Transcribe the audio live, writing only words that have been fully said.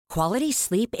Quality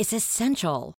sleep is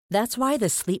essential. That's why the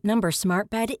Sleep Number Smart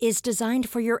Bed is designed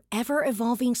for your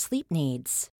ever-evolving sleep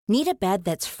needs. Need a bed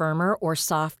that's firmer or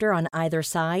softer on either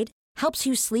side? Helps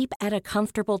you sleep at a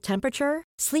comfortable temperature?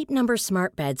 Sleep Number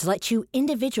Smart Beds let you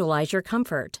individualize your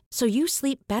comfort, so you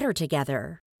sleep better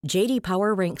together. J.D.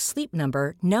 Power ranks Sleep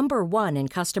Number number 1 in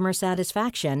customer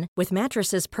satisfaction with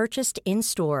mattresses purchased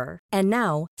in-store. And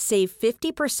now, save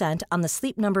 50% on the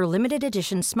Sleep Number Limited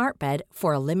Edition Smart Bed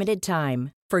for a limited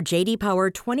time. For J.D. Power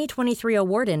 2023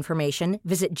 award information,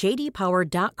 visit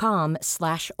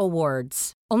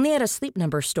jdpower.com/awards. Only at a Sleep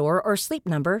Number store or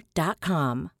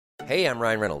sleepnumber.com. Hey, I'm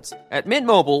Ryan Reynolds. At Mint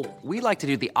Mobile, we like to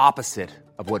do the opposite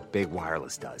of what Big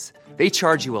Wireless does. They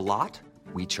charge you a lot.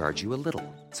 We charge you a little.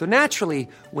 So naturally,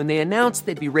 when they announced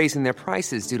they'd be raising their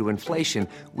prices due to inflation,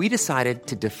 we decided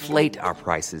to deflate our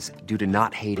prices due to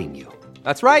not hating you.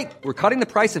 That's right. We're cutting the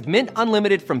price of Mint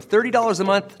Unlimited from $30 a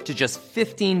month to just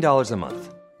 $15 a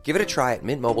month. Give it a try at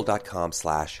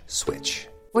mintmobile.com/switch.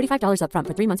 $45 up front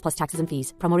for 3 months plus taxes and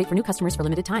fees. Promo rate for new customers for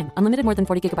limited time. Unlimited more than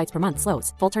 40 gigabytes per month.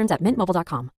 Slows full terms at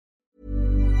mintmobile.com.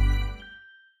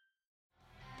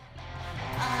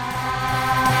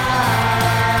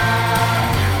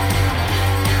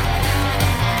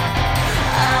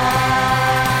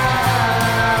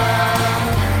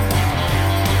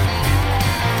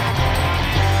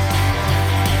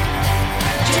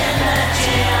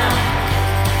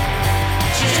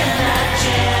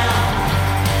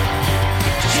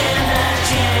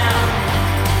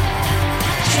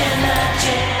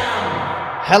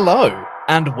 Hello,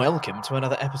 and welcome to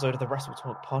another episode of the Wrestle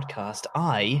Talk podcast.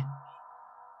 I,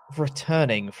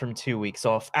 returning from 2 weeks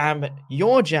off, am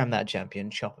your Jam That Champion,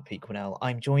 Chopper P. Quinnell.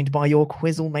 I'm joined by your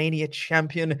Quizzlemania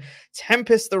champion,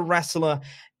 Tempest the Wrestler,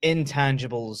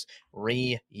 Intangibles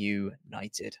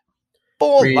Reunited.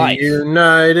 For life.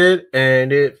 Reunited,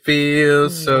 and it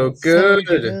feels so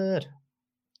good.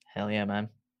 Hell yeah, man.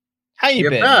 How you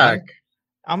You're been? back. Man?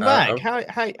 I'm back.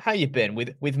 How you been?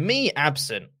 With me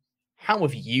absent, how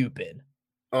have you been?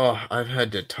 Oh, I've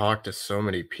had to talk to so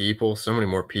many people, so many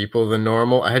more people than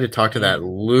normal. I had to talk to that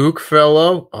Luke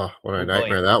fellow. Oh, what a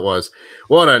nightmare that was.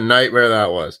 What a nightmare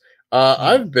that was.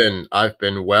 I've been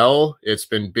well. It's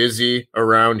been busy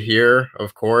around here,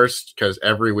 of course, because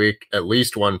every week at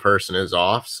least one person is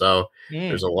off. So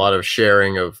there's a lot of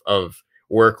sharing of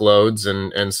workloads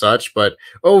and such. But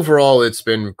overall, it's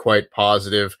been quite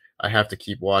positive. I have to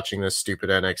keep watching this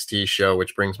stupid NXT show,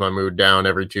 which brings my mood down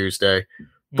every Tuesday.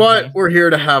 But we're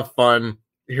here to have fun,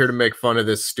 here to make fun of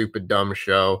this stupid, dumb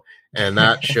show, and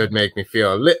that should make me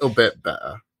feel a little bit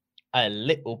better. A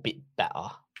little bit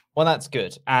better. Well, that's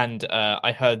good. And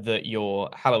I heard that your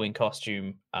Halloween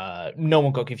costume, no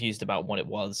one got confused about what it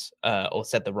was or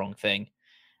said the wrong thing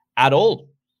at all.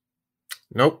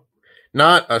 Nope.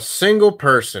 Not a single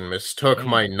person mistook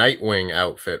my Nightwing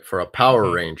outfit for a Power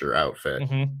Ranger outfit.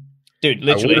 Dude,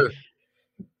 literally.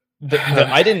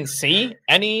 I didn't see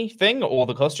anything or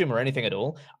the costume or anything at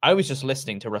all. I was just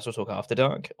listening to Wrestle Talk After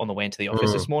Dark on the way into the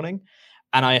office this morning,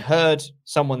 and I heard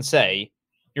someone say,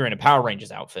 "You're in a Power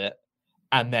Rangers outfit,"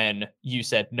 and then you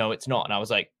said, "No, it's not," and I was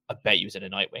like, "I bet you was in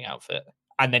a Nightwing outfit,"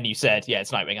 and then you said, "Yeah,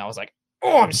 it's Nightwing." I was like,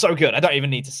 "Oh, I'm so good. I don't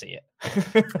even need to see it."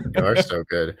 You are so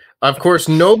good. Of course,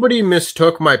 nobody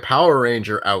mistook my Power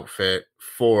Ranger outfit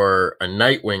for a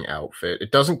Nightwing outfit.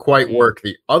 It doesn't quite work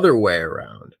the other way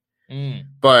around.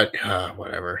 But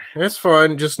whatever. It's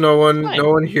fun. Just no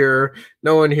one here.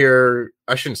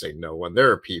 I shouldn't say no one. There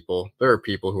are people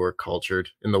who are cultured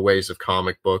in the ways of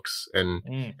comic books and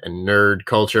nerd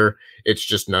culture. It's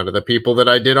just none of the people that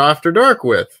I did After Dark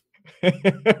with.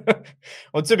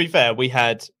 Well, to be fair, we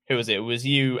had, who was it? It was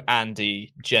you,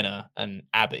 Andy, Jenna, and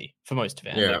Abby for most of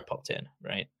it. And Luke popped in,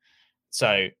 right?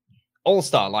 So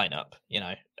all-star lineup,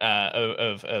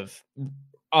 of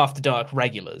After Dark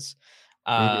regulars.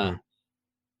 And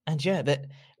yeah, that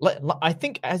I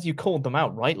think, as you called them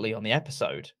out rightly on the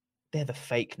episode, they're the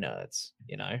fake nerds.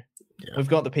 We've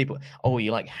got the people. Oh,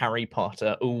 you like Harry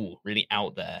Potter? Ooh, really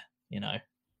out there.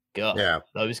 God,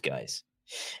 those guys.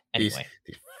 Anyway,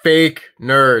 these fake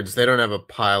nerds. They don't have a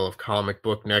pile of comic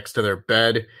book next to their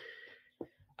bed.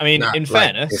 I mean, Not in like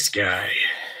fairness, this guy.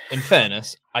 In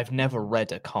fairness, I've never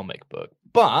read a comic book.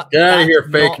 But get out of here,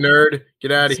 fake nerd.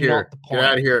 Get out of here. Get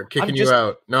out of here. Kicking you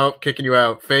out. Nope, kicking you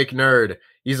out. Fake nerd.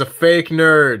 He's a fake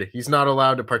nerd. He's not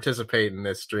allowed to participate in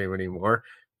this stream anymore.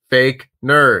 Fake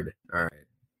nerd. All right.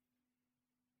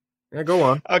 Yeah, go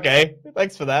on. Okay.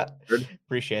 Thanks for that.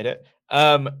 Appreciate it.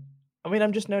 I'm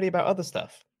just nerdy about other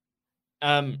stuff.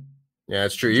 Yeah,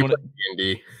 it's true. You play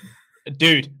D&D.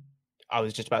 Dude, I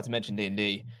was just about to mention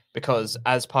D&D. because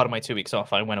as part of my 2 weeks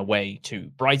off, I went away to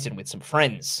Brighton with some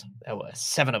friends. There were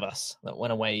 7 of us that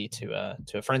went away to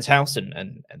a friend's house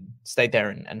and stayed there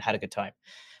and had a good time.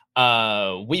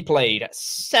 We played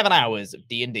 7 hours of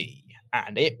D&D,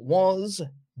 and it was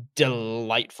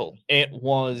delightful. It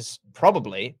was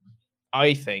probably,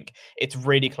 I think, it's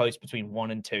really close between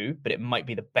 1 and 2, but it might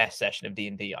be the best session of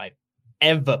D&D I've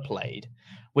ever played,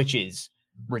 which is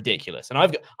ridiculous. And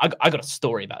I got a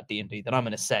story about D&D that I'm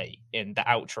going to say in the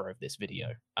outro of this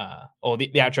video, or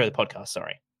the outro of the podcast.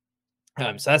 Sorry.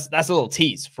 So that's a little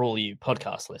tease for all you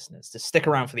podcast listeners to stick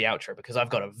around for the outro, because I've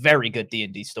got a very good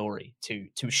D&D story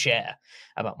to share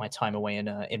about my time away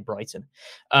in Brighton.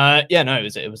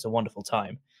 It was a wonderful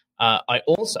time. I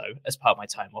also, as part of my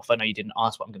time off, I know you didn't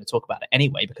ask, but I'm going to talk about it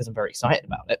anyway because I'm very excited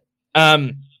about it.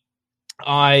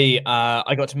 I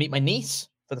got to meet my niece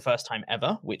for the first time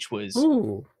ever, which was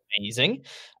amazing.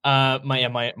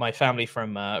 My family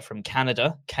from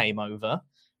Canada came over,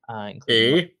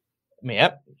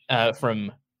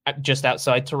 from just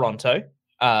outside Toronto.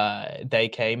 They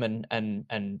came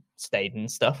and stayed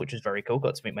and stuff, which was very cool.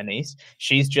 Got to meet my niece.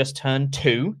 She's just turned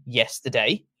 2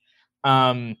 yesterday.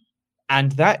 And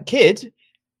that kid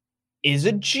is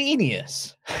a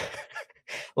genius.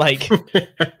 Like,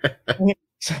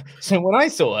 so when I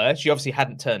saw her, she obviously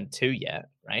hadn't turned 2 yet,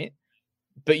 right?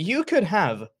 But you could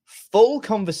have full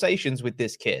conversations with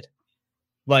this kid.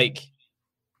 Like,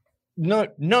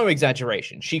 no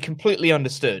exaggeration. She completely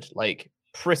understood, like,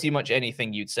 pretty much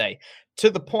anything you'd say, to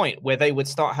the point where they would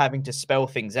start having to spell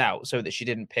things out so that she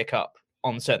didn't pick up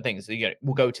on certain things. So,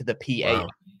 we'll go to the PA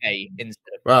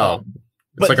instead of wow.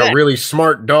 It's like a really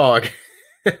smart dog.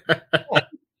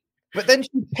 But then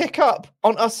she'd pick up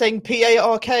on us saying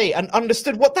PARK and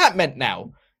understood what that meant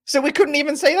now. So we couldn't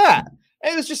even say that.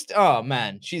 It was just, oh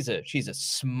man, she's a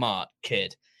smart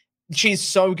kid. She's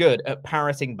so good at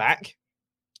parroting back,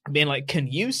 being like, can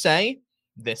you say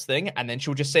this thing? And then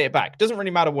she'll just say it back. Doesn't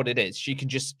really matter what it is. She's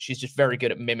just very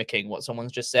good at mimicking what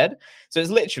someone's just said. So it's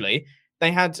literally,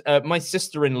 they had my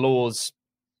sister-in-law's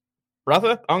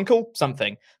brother, uncle, some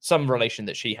relation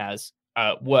that she has,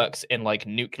 works in like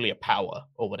nuclear power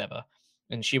or whatever.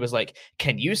 And she was like,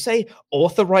 can you say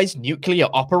authorized nuclear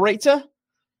operator?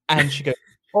 And she goes,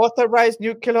 authorized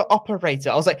nuclear operator.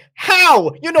 I was like,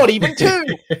 how? You're not even 2.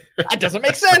 That doesn't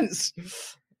make sense.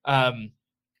 But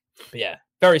yeah,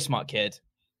 very smart kid.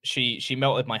 She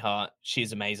melted my heart.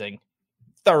 She's amazing.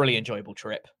 Thoroughly enjoyable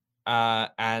trip.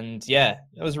 And yeah,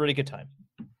 it was a really good time.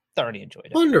 Thoroughly enjoyed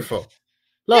it. Wonderful.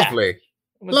 Lovely.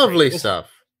 Yeah, lovely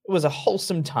stuff. It was a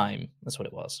wholesome time. That's what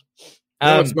it was.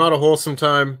 No, it's not a wholesome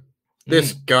time.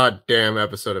 This goddamn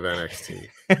episode of NXT.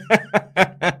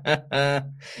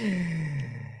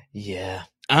 Yeah.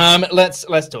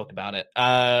 Let's talk about it.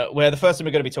 Where the first thing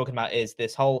we're going to be talking about is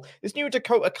this new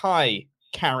Dakota Kai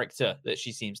character that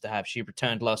she seems to have. She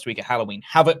returned last week at Halloween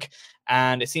Havoc,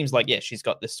 and it seems like, she's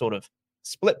got this sort of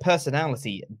split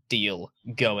personality deal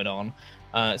going on.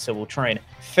 So we'll try and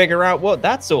figure out what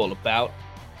that's all about.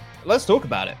 Let's talk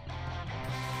about it.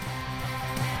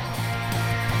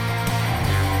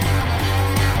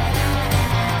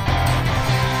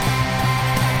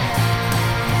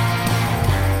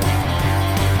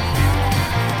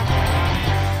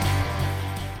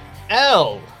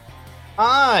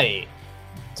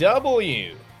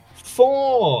 LIW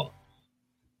for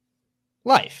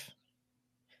life.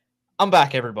 I'm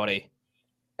back, everybody.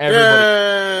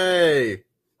 Yay!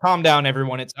 Calm down,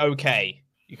 everyone. It's okay.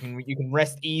 You can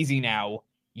rest easy now.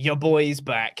 Your boy's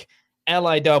back.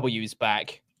 LIW's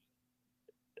back.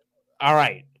 All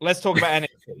right, let's talk about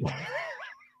NXT.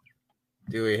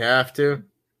 Do we have to?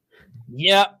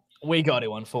 Yep, we got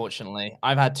to, unfortunately.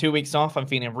 I've had 2 weeks off. I'm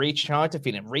feeling recharged. I'm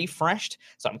feeling refreshed.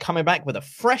 So I'm coming back with a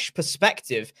fresh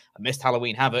perspective. I missed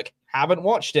Halloween Havoc. Haven't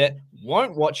watched it.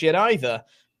 Won't watch it either.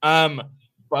 But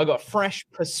I got fresh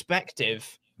perspective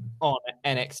on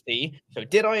NXT. So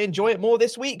did I enjoy it more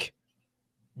this week?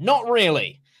 Not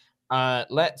really.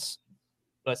 Let's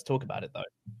talk about it, though.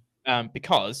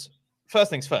 Because, first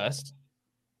things first,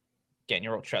 getting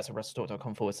your ultra chats at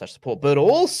wrestletalk.com/support, but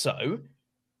also,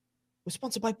 we're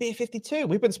sponsored by Beer 52.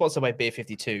 We've been sponsored by Beer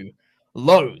 52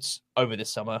 loads over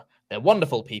this summer. They're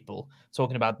wonderful people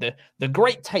talking about the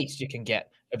great taste you can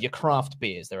get of your craft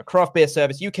beers. They're a craft beer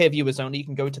service, UK viewers only. You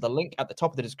can go to the link at the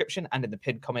top of the description and in the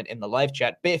pinned comment in the live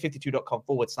chat,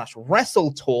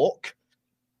 beer52.com/WrestleTalk.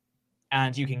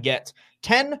 And you can get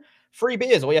 10 free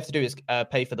beers. All you have to do is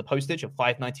pay for the postage of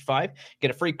 $5.95.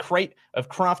 Get a free crate of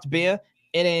craft beer.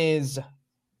 It is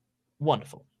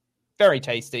wonderful. Very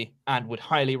tasty, and would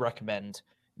highly recommend.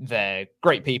 They're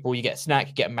great people. You get a snack,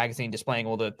 you get a magazine displaying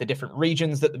all the different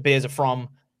regions that the beers are from.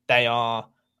 They are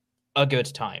a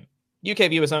good time. UK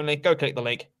viewers only. Go click the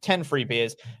link. 10 free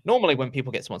beers. Normally, when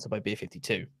people get sponsored by Beer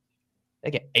 52,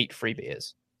 they get 8 free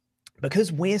beers.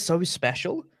 Because we're so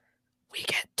special, we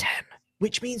get 10,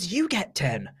 which means you get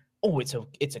 10. Oh, it's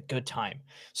a good time.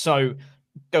 So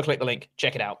go click the link.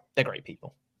 Check it out. They're great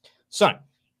people. So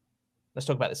let's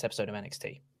talk about this episode of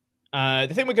NXT.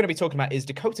 The thing we're going to be talking about is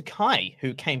Dakota Kai,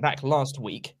 who came back last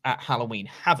week at Halloween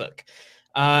Havoc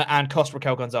and cost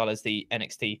Raquel Gonzalez the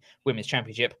NXT Women's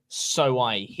Championship, so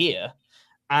I hear.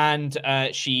 And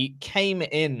she came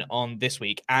in on this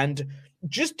week and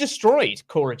just destroyed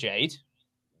Cora Jade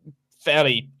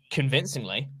fairly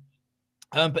convincingly.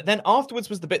 But then afterwards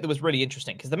was the bit that was really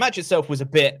interesting because the match itself was a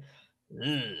bit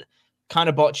kind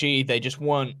of botchy. They just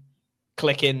weren't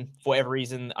clicking for whatever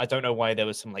reason. I don't know why there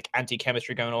was some like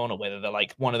anti-chemistry going on or whether they're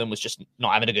like one of them was just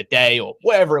not having a good day or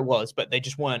whatever it was, but they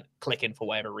just weren't clicking for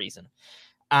whatever reason.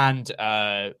 And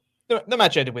the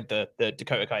match ended with the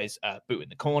Dakota Kai's boot in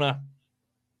the corner.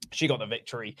 She got the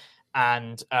victory.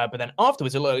 And but then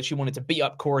afterwards, it looked like she wanted to beat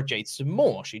up Cora Jade some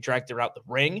more. She dragged her out the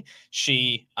ring.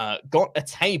 She got a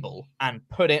table and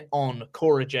put it on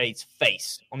Cora Jade's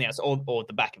face on the outside, or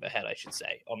the back of her head, I should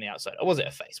say, on the outside. Or was it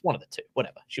her face? One of the two,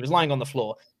 whatever. She was lying on the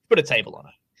floor, put a table on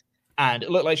her. And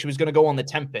it looked like she was going to go on the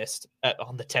Tempest.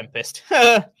 On the Tempest.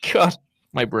 God,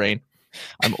 my brain.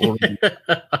 I'm already...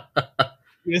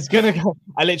 She was going to go...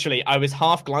 I was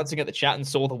half glancing at the chat and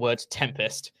saw the word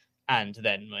Tempest. And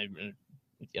then...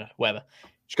 whatever.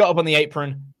 She got up on the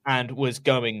apron and was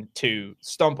going to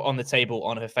stomp on the table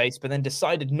on her face, but then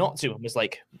decided not to and was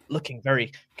like looking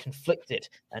very conflicted.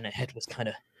 And her head was kind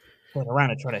of going around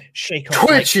and trying to shake off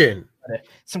twitching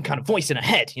some kind of voice in her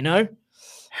head, you know?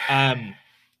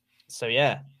 So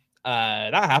yeah,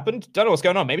 that happened. Don't know what's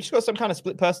going on. Maybe she's got some kind of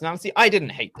split personality. I didn't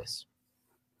hate this.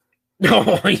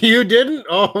 No, you didn't?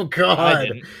 Oh, God.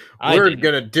 We're didn't.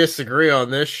 going to disagree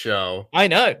on this show. I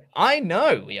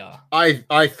know we are.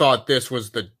 I thought this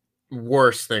was the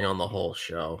worst thing on the whole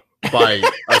show by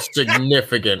a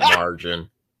significant margin.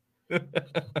 And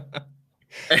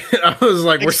I was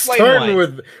like, we're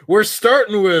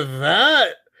starting with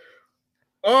that?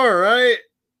 All right.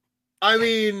 I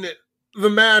mean, the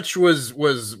match was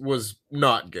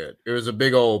not good. It was a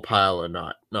big old pile of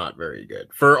not very good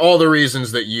for all the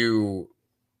reasons that you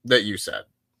said,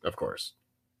 of course.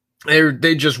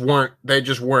 They just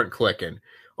weren't clicking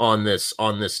on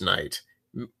this night.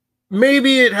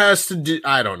 Maybe it has to do,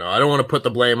 I don't know. I don't want to put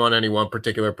the blame on any one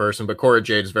particular person, but Cora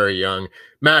Jade's very young.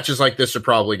 Matches like this are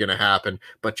probably going to happen,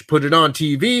 but you put it on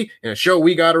TV in a show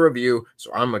we got to review,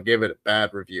 so I'm going to give it a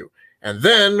bad review. And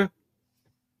then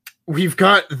we've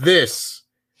got this.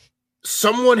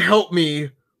 Someone help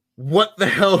me. What the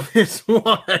hell this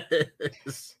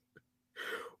was?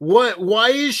 Why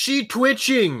is she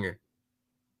twitching?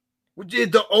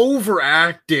 The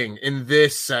overacting in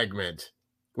this segment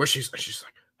where she's like,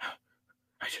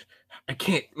 I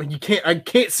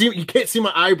can't see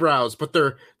my eyebrows, but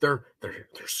they're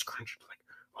scrunched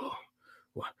like,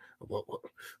 what,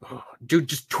 dude,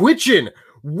 just twitching.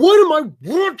 What am I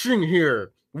watching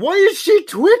here? Why is she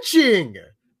twitching?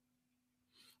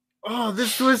 Oh,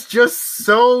 this was just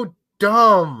so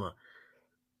dumb.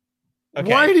 Okay.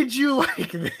 Why did you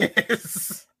like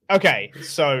this? Okay,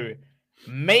 so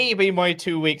maybe my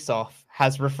 2 weeks off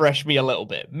has refreshed me a little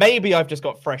bit. Maybe I've just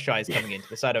got fresh eyes coming into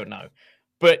this. I don't know.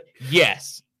 But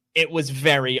yes, it was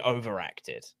very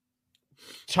overacted.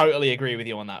 Totally agree with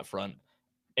you on that front.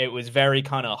 It was very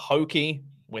kind of hokey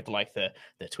with like the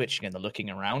twitching and the looking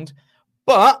around.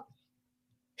 But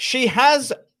she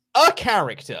has a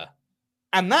character.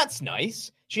 And that's nice.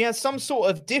 She has some sort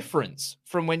of difference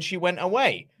from when she went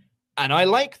away. And I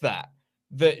like that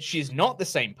she's not the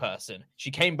same person.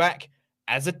 She came back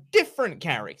as a different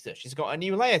character. She's got a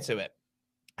new layer to it.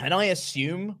 And I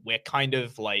assume we're kind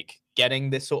of like getting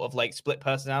this sort of like split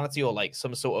personality or like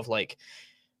some sort of like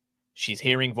she's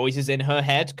hearing voices in her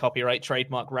head, copyright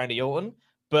trademark Randy Orton.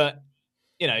 But,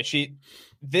 you know,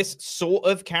 this sort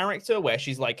of character where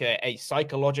she's like a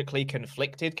psychologically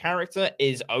conflicted character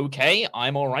is okay.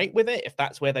 I'm all right with it if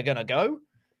that's where they're going to go.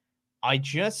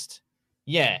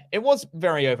 It was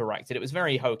very overacted. It was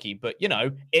very hokey, but you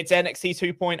know, it's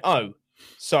NXT 2.0.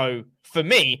 So for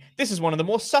me, this is one of the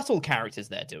more subtle characters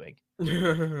they're doing.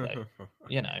 So,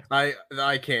 you know,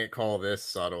 I can't call this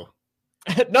subtle.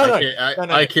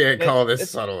 I can't call this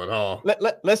subtle at all.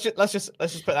 Let's just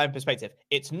put that in perspective.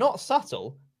 It's not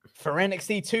subtle. For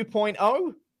NXT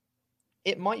 2.0,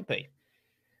 it might be.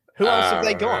 Who else have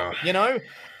they got? You know?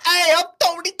 Hey, I'm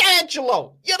Tony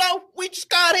D'Angelo. You know, we just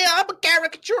got here. I'm a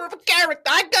caricature of a character.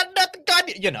 I got nothing got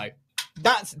you. You know,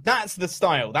 that's the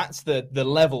style. That's the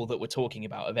level that we're talking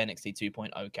about of NXT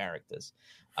 2.0 characters.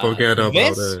 Forget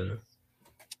about it.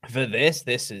 For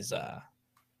this is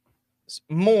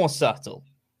more subtle.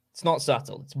 It's not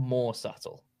subtle. It's more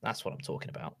subtle. That's what I'm talking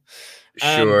about.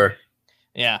 Sure.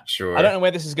 Yeah. Sure. I don't know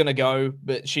where this is going to go,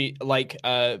 but she,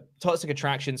 Toxic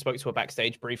Attraction spoke to her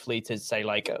backstage briefly to say,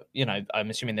 I'm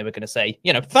assuming they were going to say,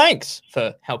 thanks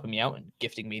for helping me out and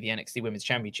gifting me the NXT Women's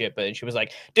Championship. But she was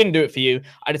like, didn't do it for you.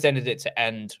 I just ended it to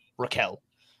end Raquel.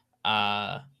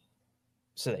 So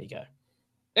there you go.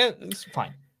 Yeah, it's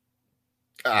fine.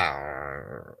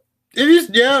 It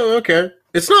is, yeah, okay.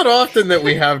 It's not often that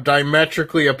we have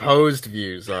diametrically opposed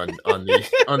views on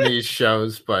these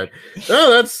shows, but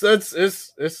no, it's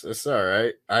all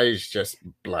right. I just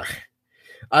blah.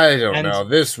 I don't know.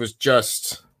 This was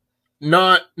just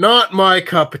not my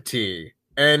cup of tea.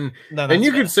 And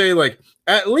you could say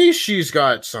at least she's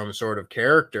got some sort of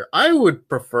character. I would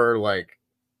prefer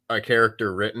a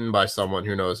character written by someone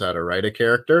who knows how to write a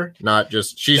character, not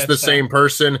just she's the same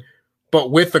person but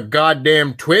with a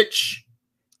goddamn Twitch.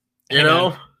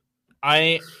 This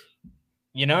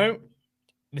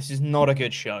is not a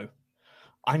good show.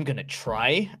 I'm going to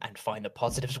try and find the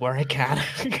positives where I can.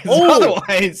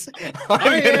 Otherwise,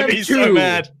 I'm going to be so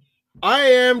mad. I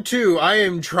am too. I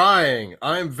am trying.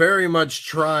 I'm very much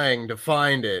trying to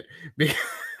find it. Because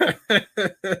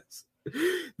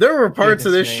there were parts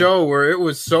of this show where it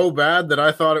was so bad that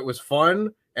I thought it was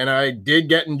fun, and I did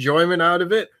get enjoyment out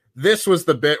of it. This was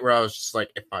the bit where I was just like,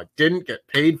 if I didn't get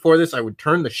paid for this, I would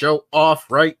turn the show off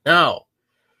right now.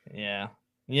 Yeah,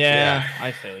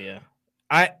 I feel you.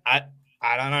 I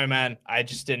don't know, man. I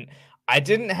didn't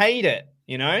hate it,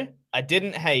 I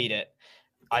didn't hate it.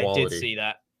 Quality. I did see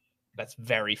that. That's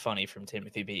very funny from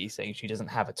Timothy B saying she doesn't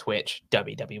have a Twitch.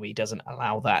 WWE doesn't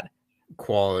allow that.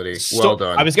 Quality. Well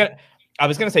done. I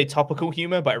was gonna say topical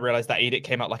humor, but I realized that edict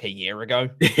came out a year ago.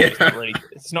 Yeah.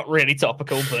 It's not really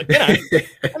topical, but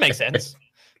that makes sense.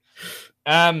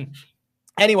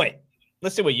 Anyway,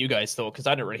 let's see what you guys thought, because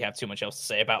I don't really have too much else to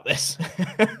say about this.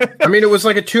 I mean, it was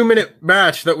like a 2-minute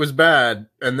match that was bad,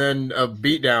 and then a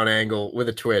beatdown angle with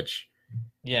a Twitch.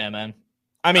 Yeah, man.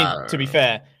 I mean, to be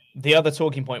fair, the other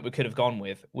talking point we could have gone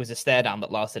with was a stare down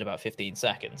that lasted about 15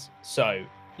 seconds. So,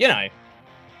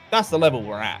 that's the level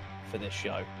we're at for this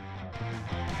show.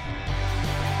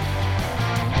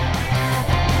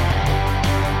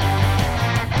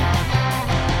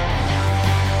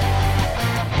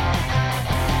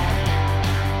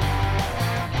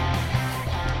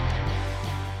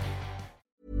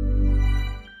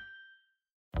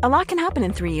 A lot can happen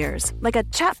in 3 years, like a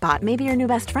chatbot may be your new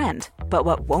best friend. But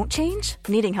what won't change?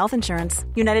 Needing health insurance.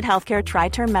 United Healthcare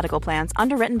Tri-Term Medical Plans,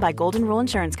 underwritten by Golden Rule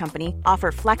Insurance Company,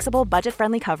 offer flexible,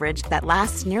 budget-friendly coverage that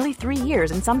lasts nearly 3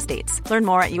 years in some states. Learn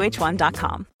more at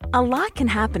uh1.com. A lot can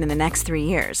happen in the next 3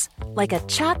 years. Like a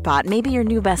chatbot may be your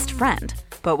new best friend.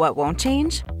 But what won't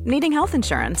change? Needing health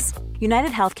insurance.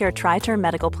 United Healthcare Tri-Term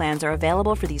Medical Plans are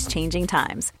available for these changing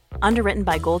times. Underwritten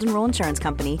by Golden Rule Insurance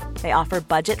Company, they offer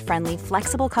budget-friendly,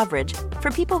 flexible coverage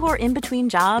for people who are in between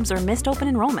jobs or missed open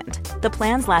enrollment. The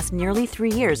plans last nearly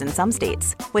 3 years in some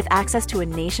states, with access to a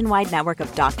nationwide network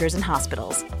of doctors and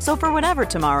hospitals. So for whatever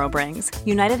tomorrow brings,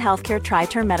 United Healthcare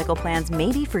Tri-Term Medical Plans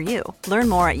may be for you. Learn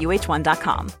more at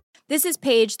uh1.com. This is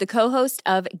Paige, the co-host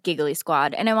of Giggly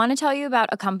Squad, and I want to tell you about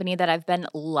a company that I've been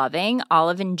loving,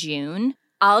 Olive & June.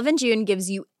 Olive & June gives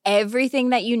you everything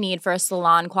that you need for a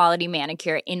salon-quality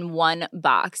manicure in one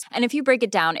box. And if you break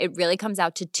it down, it really comes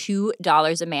out to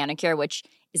 $2 a manicure, which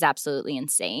is absolutely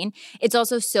insane. It's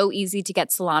also so easy to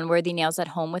get salon-worthy nails at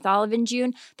home with Olive &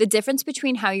 June. The difference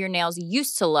between how your nails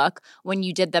used to look when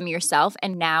you did them yourself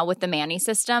and now with the Mani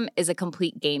system is a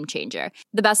complete game changer.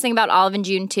 The best thing about Olive &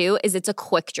 June, too, is it's a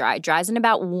quick dry. Dries in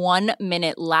about 1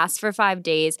 minute, lasts for 5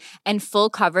 days, and full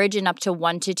coverage in up to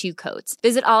 1 to 2 coats.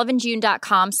 Visit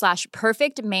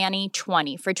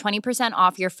oliveandjune.com/perfectmani20 for 20%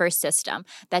 off your first system.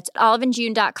 That's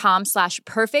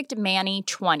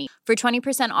oliveandjune.com/perfectmani20 for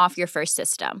 20% off your first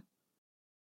system.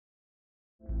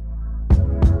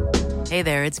 Hey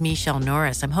there, it's Michelle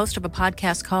Norris. I'm host of a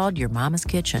podcast called Your Mama's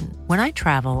Kitchen. When I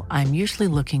travel, I'm usually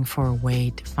looking for a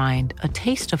way to find a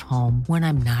taste of home when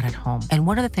I'm not at home. And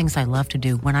one of the things I love to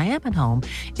do when I am at home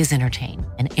is entertain.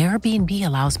 And Airbnb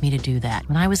allows me to do that.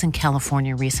 When I was in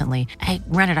California recently, I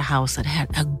rented a house that had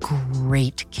a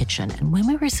great kitchen. And when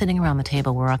we were sitting around the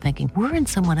table, we're all thinking, we're in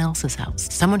someone else's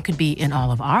house. Someone could be in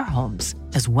all of our homes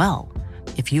as well.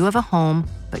 If you have a home,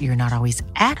 but you're not always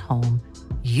at home,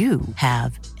 you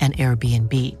have an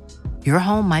Airbnb. Your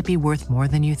home might be worth more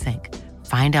than you think.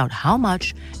 Find out how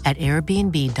much at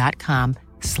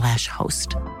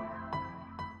airbnb.com/host.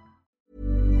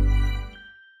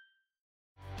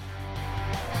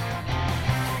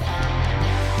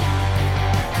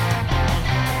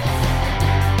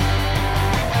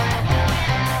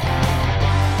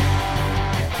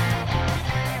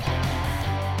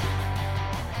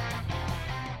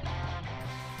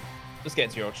 let's get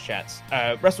into your ultra chats.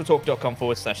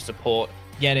 WrestleTalk.com/support.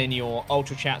 Get in your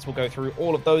ultra chats. We'll go through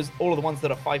all of those, all of the ones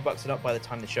that are $5 and up by the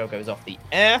time the show goes off the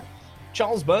air.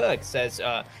 Charles Berg says,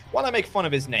 while I make fun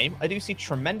of his name, I do see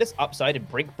tremendous upside in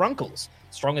Brink Brunkles.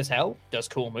 Strong as hell, does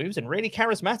cool moves, and really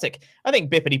charismatic. I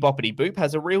think Bippity Boppity Boop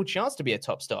has a real chance to be a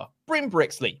top star. Brim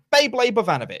Brixley, Beyblade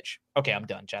Bovanovich. Okay, I'm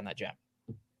done. Jam that jam.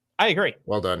 I agree.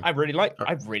 Well done. I really like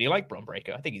Bron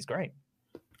Breakker. I think he's great.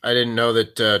 I didn't know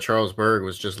that Charles Berg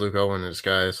was just Luke Owen in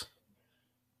disguise.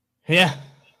 Yeah.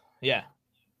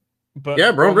 But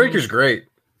yeah, Bron Breakker's great.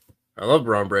 I love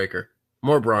Bron Breakker.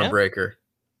 More Bron Breakker.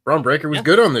 Bron Breakker was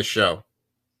good on this show.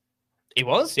 He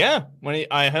was, yeah. When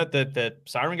I heard the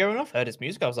siren going off, heard his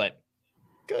music, I was like,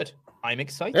 good. I'm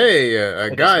excited. Hey,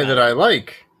 a guy that I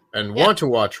like and want to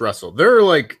watch wrestle. There are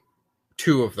like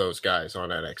 2 of those guys on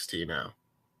NXT now.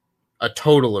 A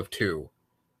total of 2.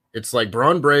 It's like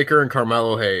Bron Breakker and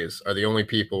Carmelo Hayes are the only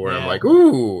people where I'm like,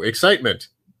 ooh, excitement.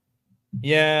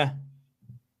 Yeah.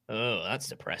 Oh, that's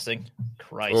depressing.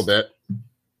 Christ. A little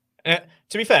bit.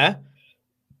 To be fair,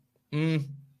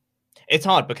 it's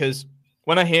hard because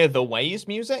when I hear The Ways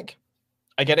music,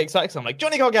 I get excited. I'm like,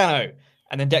 Johnny Gargano.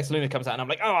 And then Dexter Lumis comes out and I'm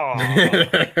like, oh,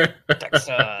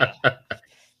 Dexter.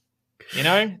 You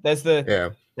know, there's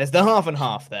the half and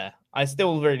half there. I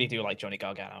still really do like Johnny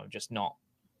Gargano. I'm just not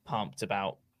pumped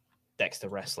about Dexter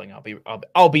wrestling.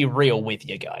 I'll be real with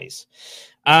you guys.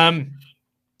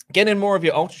 Get in more of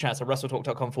your ultra chats at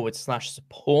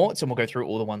WrestleTalk.com/support, and we'll go through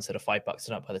all the ones that are $5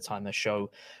 and up by the time the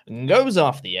show goes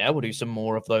off the air. We'll do some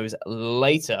more of those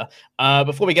later.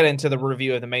 Before we get into the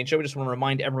review of the main show, we just want to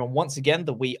remind everyone once again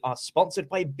that we are sponsored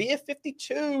by Beer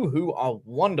 52, who are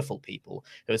wonderful people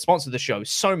who have sponsored the show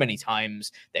so many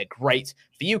times. They're great.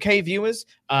 For UK viewers,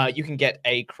 you can get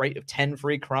a crate of 10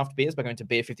 free craft beers by going to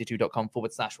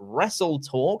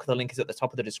beer52.com/WrestleTalk. The link is at the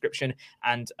top of the description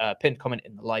and pinned comment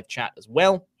in the live chat as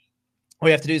well. All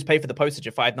you have to do is pay for the postage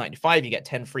of $5.95. You get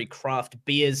 10 free craft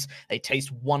beers. They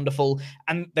taste wonderful.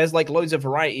 And there's like loads of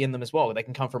variety in them as well. They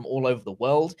can come from all over the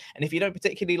world. And if you don't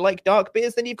particularly like dark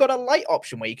beers, then you've got a light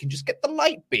option where you can just get the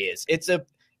light beers. It's a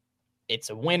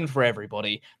win for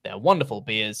everybody. They're wonderful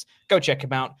beers. Go check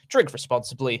them out. Drink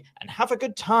responsibly and have a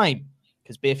good time.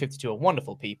 Because Beer 52 are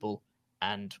wonderful people.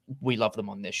 And we love them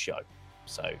on this show.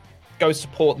 So go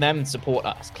support them and support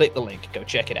us. Click the link. Go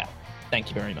check it out. Thank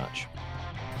you very much.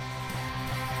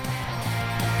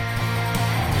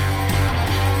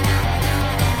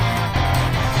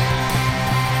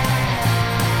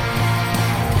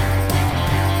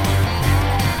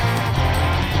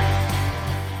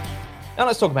 Now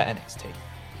let's talk about NXT.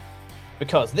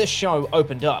 Because this show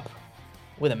opened up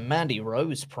with a Mandy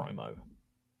Rose promo.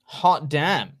 Hot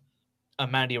damn, a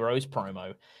Mandy Rose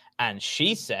promo. And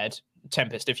she said,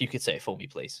 Tempest, if you could say it for me,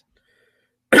 please.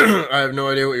 I have no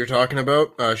idea what you're talking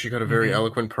about. She got a very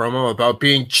eloquent promo about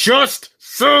being just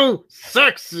so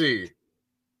sexy.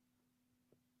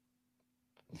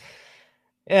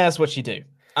 Yeah, that's what you do.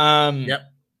 Yep.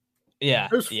 Yeah.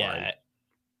 It was fine.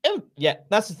 Yeah,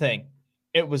 that's the thing.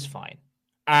 It was fine.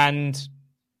 And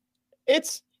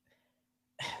it's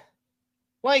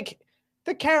like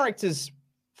the character's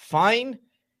fine.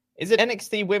 Is it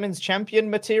NXT Women's Champion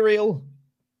material?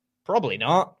 Probably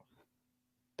not.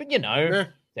 But you know,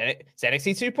 it's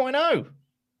NXT 2.0.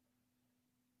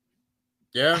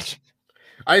 Yeah.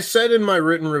 I said in my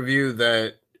written review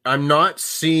that I'm not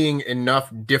seeing enough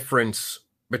difference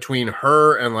between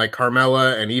her and like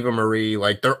Carmella and Eva Marie.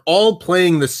 Like they're all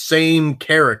playing the same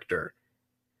character.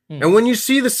 And when you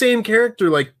see the same character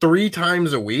like 3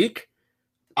 times a week,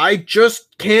 I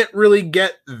just can't really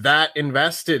get that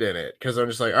invested in it because I'm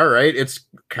just like, all right, it's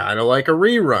kind of like a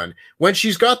rerun. When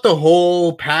she's got the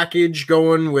whole package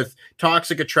going with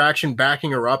Toxic Attraction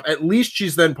backing her up, at least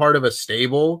she's then part of a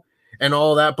stable and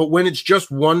all that. But when it's just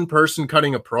one person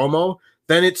cutting a promo,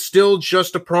 then it's still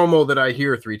just a promo that I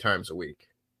hear 3 times a week.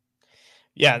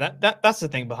 Yeah, that's the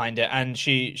thing behind it. And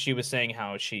she was saying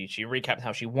how she recapped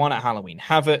how she won at Halloween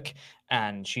Havoc,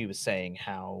 and she was saying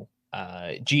how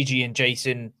Gigi and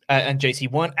Jason and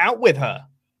JC weren't out with her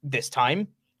this time.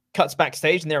 Cuts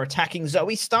backstage and they're attacking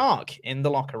Zoe Stark in the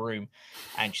locker room.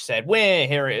 And she said, "We're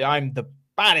here. I'm the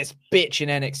baddest bitch in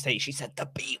NXT." She said the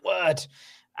B word.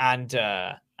 And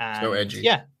so edgy.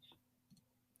 Yeah.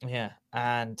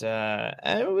 And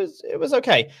it was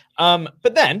okay.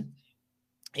 But then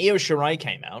Io Shirai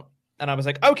came out, and I was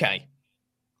like, okay,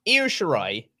 Io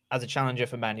Shirai as a challenger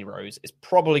for Mandy Rose is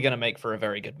probably going to make for a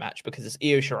very good match because it's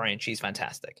Io Shirai and she's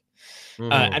fantastic.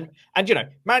 And you know,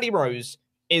 Mandy Rose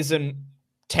isn't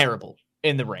terrible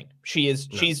in the ring. She is.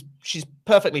 No. She's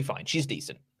perfectly fine. She's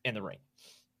decent in the ring.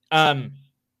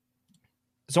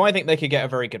 So I think they could get a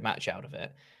very good match out of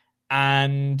it.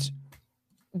 And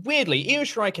weirdly, Io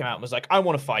Shirai came out and was like, I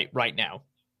want to fight right now.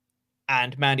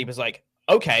 And Mandy was like,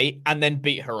 okay, and then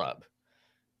beat her up.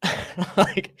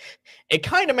 Like, it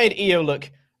kind of made Io look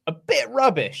a bit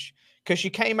rubbish because she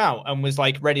came out and was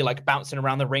like ready, like bouncing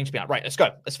around the ring to be like, right, let's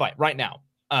go. Let's fight right now.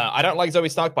 I don't like Zoe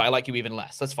Stark, but I like you even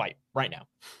less. Let's fight right now.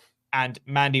 And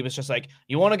Mandy was just like,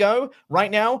 you want to go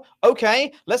right now?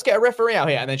 Okay, let's get a referee out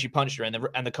here. And then she punched her, and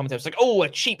the commentator was like, oh, a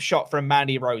cheap shot from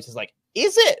Mandy Rose. It's like,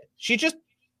 is it? She just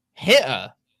hit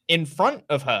her in front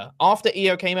of her after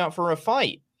Io came out for a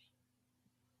fight.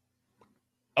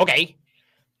 Okay.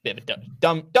 Bit of a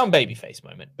dumb babyface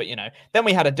moment. But, then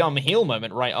we had a dumb heel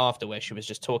moment right after where she was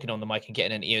just talking on the mic and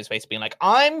getting in Io's face being like,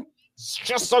 I'm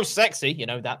just so sexy.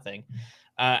 That thing.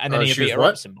 And then Io beat her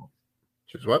up some more.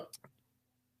 She was what?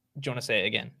 Do you want to say it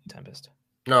again, Tempest?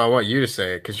 No, I want you to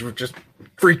say it because you were just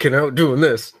freaking out doing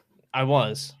this. I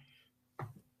was.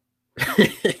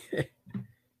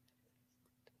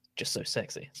 Just so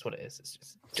sexy. That's what it is.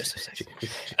 It's just so sexy.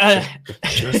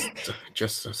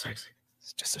 Just so sexy.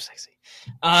 It's just so sexy.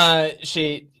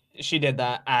 She did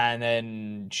that, and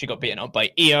then she got beaten up by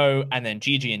Io, and then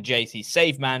Gigi and JC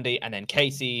saved Mandy, and then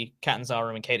Casey,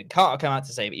 Catanzaro, and Kaden Carter come out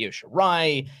to save Io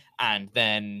Shirai, and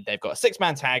then they've got a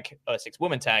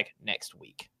 6-woman tag next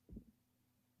week.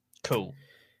 Cool.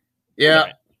 Yeah.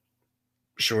 Right.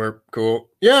 Sure. Cool.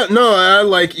 Yeah. No, I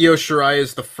like Io Shirai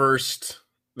as the first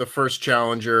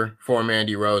challenger for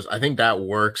Mandy Rose. I think that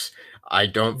works. I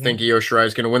don't think Io Shirai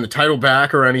is going to win the title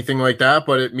back or anything like that,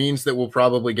 but it means that we'll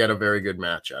probably get a very good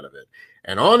match out of it.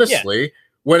 And honestly,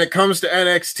 when it comes to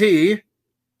NXT,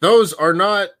 those are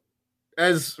not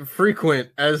as frequent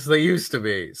as they used to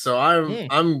be. So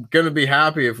I'm going to be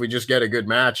happy if we just get a good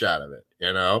match out of it,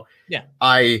 Yeah.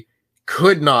 I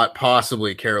could not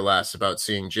possibly care less about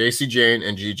seeing JC Jane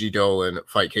and Gigi Dolan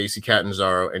fight Casey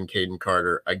Catanzaro and Kaden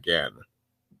Carter again.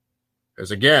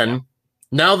 Because again,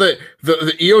 now that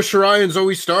the Io Shirai and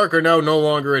Zoe Stark are now no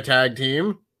longer a tag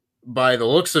team, by the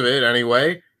looks of it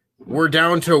anyway, we're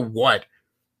down to what?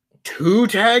 2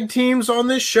 tag teams on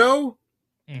this show?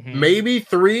 Mm-hmm. Maybe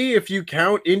 3 if you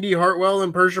count Indy Hartwell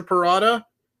and Persia Pirotta.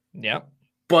 Yeah.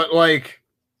 But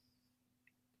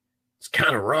it's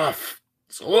kind of rough.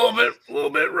 It's a little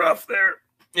bit rough there,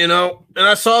 And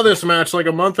I saw this match like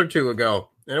a month or 2 ago,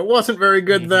 and it wasn't very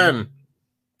good then.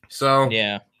 So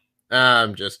yeah. I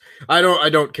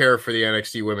don't care for the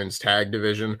NXT Women's Tag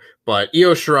Division, but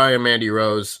Io Shirai and Mandy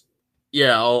Rose,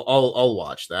 yeah, I'll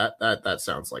watch that. That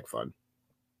sounds like fun.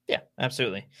 Yeah,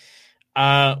 absolutely.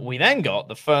 We then got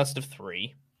the first of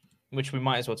 3, which we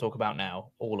might as well talk about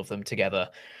now, all of them together.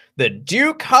 The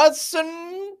Duke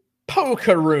Hudson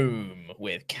Poker Room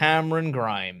with Cameron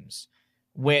Grimes,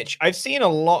 which I've seen a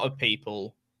lot of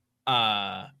people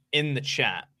in the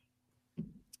chat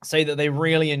say that they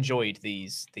really enjoyed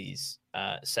these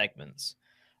segments.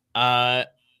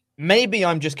 Maybe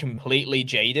I'm just completely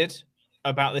jaded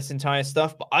about this entire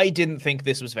stuff, but I didn't think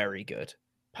this was very good,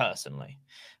 personally.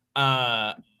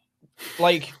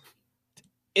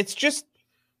 It's just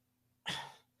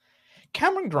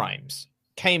Cameron Grimes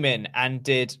came in and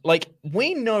did,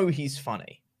 we know he's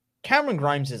funny. Cameron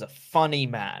Grimes is a funny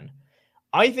man.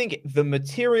 I think the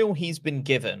material he's been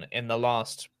given in the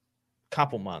last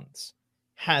couple months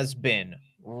has been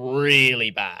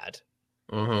really bad.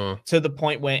 To the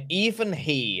point where even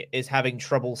he is having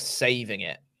trouble saving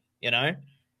it,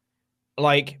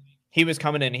 he was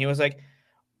coming in, he was like,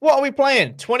 what are we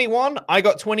playing? 21? I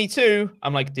got 22.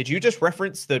 I'm like, did you just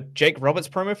reference the Jake Roberts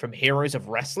promo from Heroes of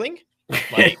Wrestling?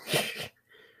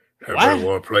 Everyone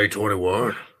want to play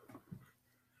 21?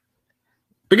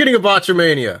 Beginning of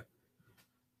Botchamania.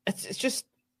 It's just,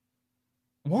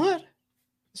 what?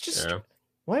 It's just,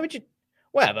 why would you,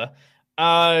 whatever.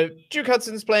 Duke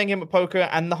Hudson's playing him at poker,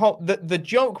 and the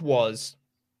joke was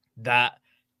that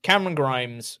Cameron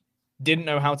Grimes didn't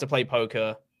know how to play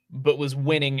poker, but was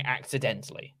winning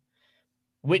accidentally,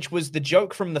 which was the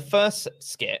joke from the first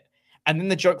skit, and then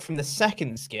the joke from the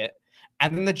second skit,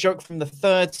 and then the joke from the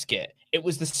third skit. It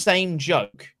was the same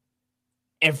joke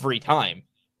every time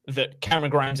that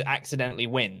Cameron Grimes accidentally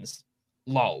wins.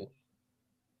 Lol.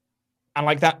 And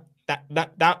that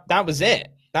was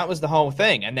it. That was the whole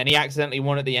thing. And then he accidentally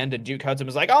won at the end, and Duke Hudson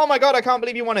was like, oh my God, I can't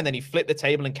believe you won. And then he flipped the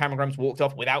table, and Cameron Grimes walked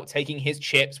off without taking his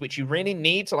chips, which you really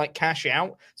need to cash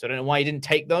out. So I don't know why he didn't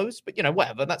take those, but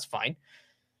whatever, that's fine.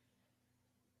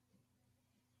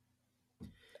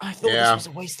 I thought this was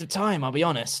a waste of time, I'll be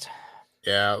honest.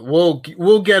 Yeah, we'll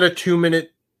get a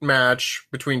 2-minute match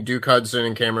between Duke Hudson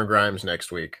and Cameron Grimes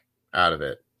next week out of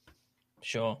it.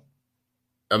 Sure.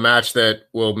 A match that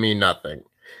will mean nothing.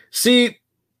 See,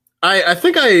 I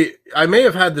think I may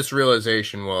have had this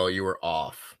realization while you were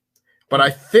off. But I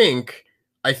think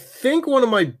one of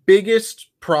my biggest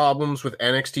problems with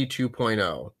NXT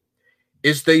 2.0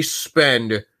 is they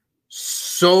spend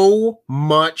so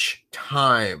much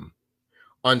time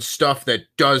on stuff that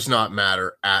does not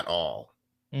matter at all.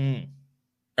 Mm.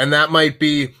 And that might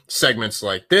be segments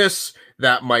like this.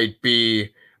 That might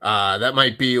be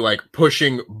like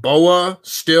pushing Boa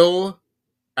still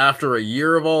after a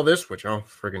year of all this, which I'll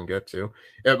friggin' get to.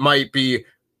 It might be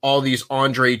all these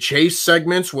Andre Chase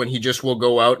segments when he just will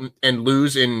go out and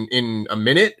lose in a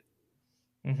minute.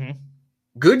 Mm-hmm.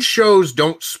 Good shows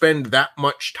don't spend that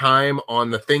much time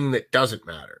on the thing that doesn't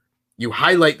matter. You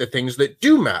highlight the things that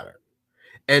do matter.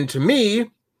 And to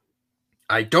me,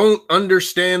 I don't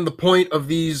understand the point of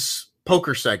these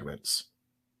poker segments.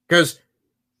 Because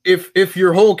if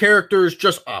your whole character is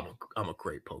just, I'm a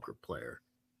great poker player,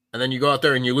 and then you go out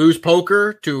there and you lose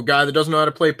poker to a guy that doesn't know how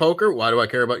to play poker, why do I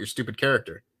care about your stupid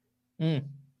character? Mm.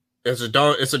 It's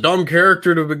a dumb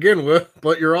character to begin with,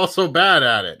 but you're also bad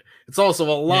at it. It's also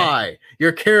a lie. Yeah.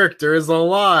 Your character is a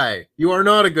lie. You are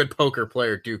not a good poker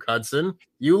player, Duke Hudson.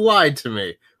 You lied to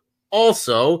me.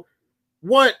 Also,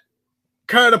 what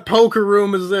kind of poker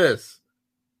room is this?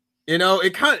 You know,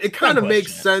 it kind of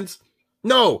makes sense.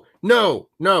 No.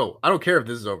 I don't care if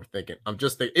this is overthinking. I'm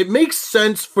just thinking it makes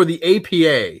sense for the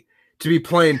APA to be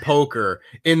playing poker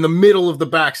in the middle of the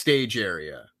backstage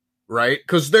area, right?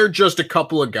 Because they're just a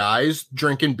couple of guys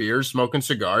drinking beers, smoking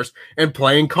cigars, and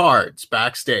playing cards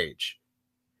backstage.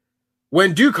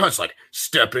 When Duke Hunt's like,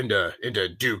 step into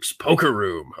Duke's poker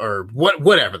room, or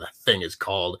whatever the thing is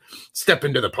called, step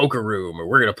into the poker room, or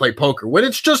we're going to play poker. When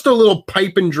it's just a little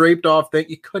pipe and draped off thing,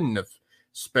 you couldn't have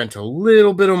spent a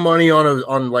little bit of money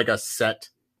on like a set.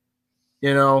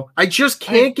 You know, I just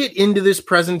can't get into this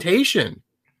presentation.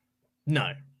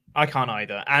 No, I can't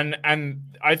either. And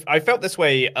I felt this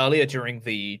way earlier during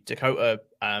the Dakota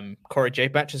Cora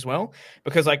Jade match as well,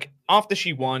 because like after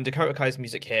she won, Dakota Kai's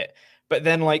music hit, but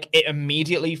then like it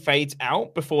immediately fades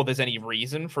out before there's any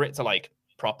reason for it to like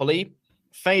properly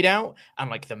fade out, and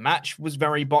like the match was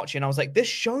very botchy, and I was like, this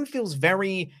show feels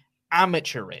very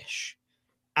amateurish,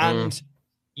 and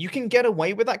you can get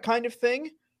away with that kind of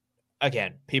thing.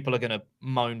 Again, people are going to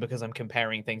moan because I'm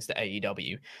comparing things to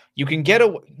AEW. You can get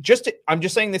away, I'm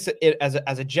just saying this as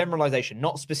a generalization,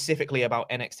 not specifically about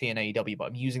NXT and AEW, but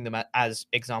I'm using them as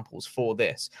examples for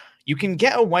this. You can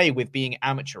get away with being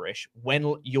amateurish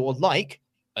when you're like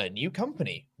a new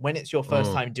company. When it's your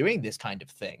first time doing this kind of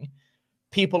thing,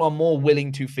 people are more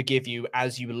willing to forgive you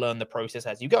as you learn the process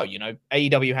as you go. You know,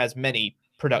 AEW has many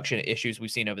production issues we've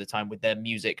seen over the time with their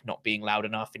music not being loud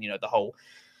enough, and you know, the whole,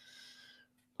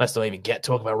 let's not even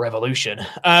talk about Revolution.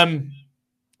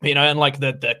 You know, and like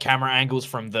the camera angles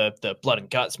from the Blood and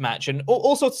Guts match and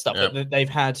all sorts of stuff. Yep. They've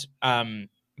had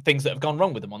things that have gone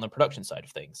wrong with them on the production side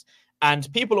of things.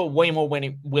 And people are way more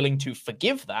willing to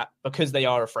forgive that because they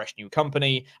are a fresh new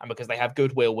company and because they have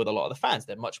goodwill with a lot of the fans.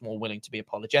 They're much more willing to be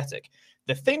apologetic.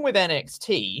 The thing with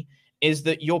NXT is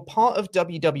that you're part of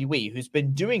WWE, who's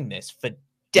been doing this for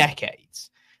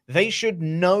decades. They should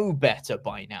know better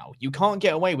by now. You can't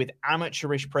get away with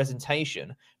amateurish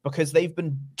presentation because they've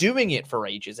been doing it for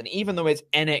ages. And even though it's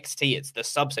NXT, it's the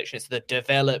subsection, it's the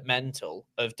developmental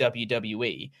of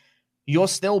WWE, you're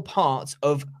still part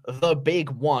of the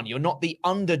big one. You're not the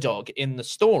underdog in the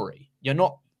story. You're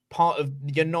not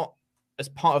as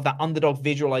part of that underdog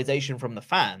visualization from the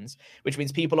fans, which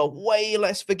means people are way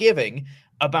less forgiving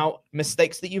about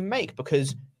mistakes that you make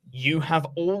because you have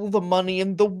all the money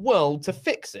in the world to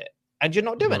fix it, and you're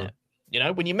not doing it. You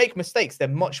know, when you make mistakes, they're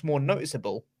much more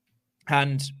noticeable,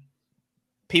 and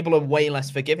people are way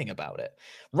less forgiving about it.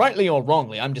 Rightly or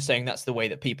wrongly, I'm just saying that's the way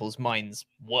that people's minds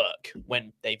work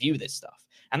when they view this stuff.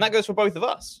 And that goes for both of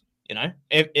us. You know,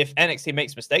 if NXT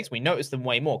makes mistakes, we notice them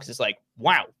way more because it's like,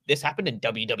 wow, this happened in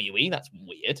WWE. That's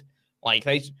weird. Like,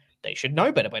 they should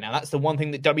know better by now. That's the one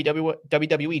thing that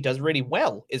WWE does really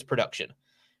well is production.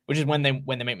 Which is when they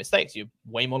make mistakes, you're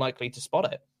way more likely to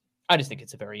spot it. I just think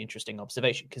it's a very interesting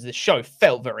observation because this show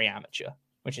felt very amateur,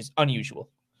 which is unusual.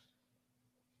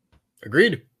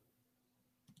 Agreed.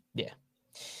 Yeah.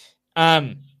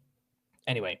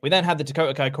 Anyway, we then had the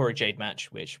Dakota Kai Cora Jade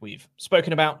match, which we've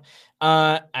spoken about.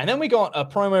 And then we got a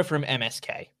promo from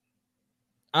MSK.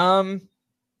 Oh,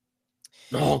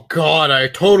 God, I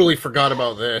totally forgot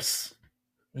about this.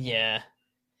 Yeah.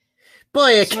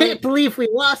 Boy, I can't believe we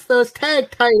lost those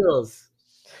tag titles.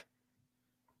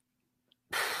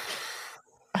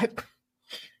 I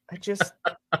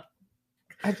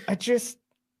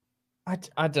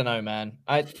don't know, man.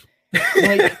 I'm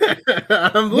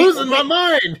losing my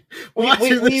mind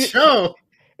watching the show.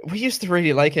 We used to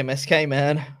really like MSK,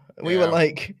 man. We were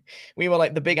like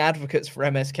the big advocates for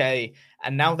MSK,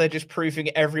 and now they're just proving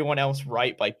everyone else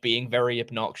right by being very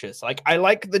obnoxious. Like, I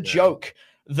like the joke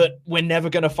that we're never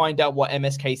going to find out what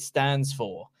MSK stands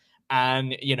for.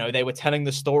 And, you know, they were telling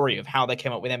the story of how they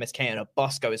came up with MSK, and a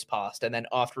bus goes past. And then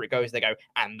after it goes, they go,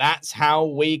 and that's how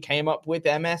we came up with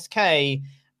MSK.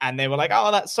 And they were like,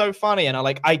 oh, that's so funny. And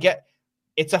I get,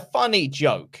 it's a funny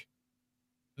joke.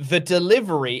 The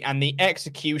delivery and the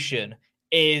execution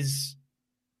is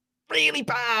really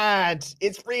bad.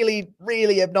 It's really,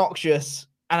 really obnoxious.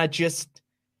 And I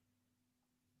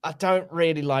don't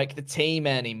really like the team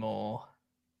anymore.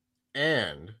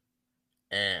 And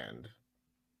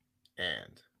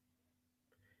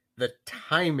the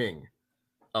timing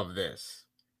of this.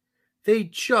 They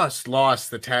just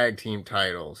lost the tag team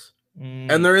titles.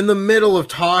 And they're in the middle of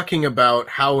talking about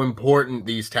how important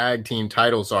these tag team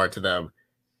titles are to them.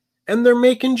 And they're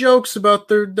making jokes about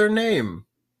their name.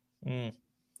 You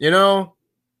know?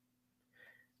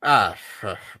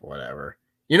 Whatever.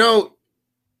 You know,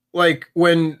 like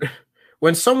when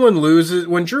someone loses,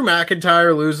 when Drew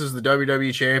McIntyre loses the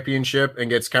WWE Championship and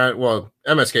gets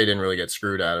MSK didn't really get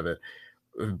screwed out of it.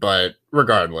 But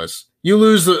regardless, you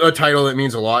lose a title that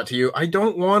means a lot to you. I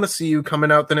don't want to see you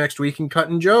coming out the next week and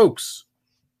cutting jokes.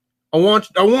 I want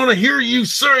to hear you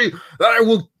say that I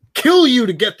will kill you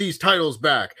to get these titles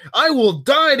back. I will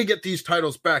die to get these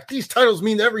titles back. These titles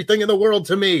mean everything in the world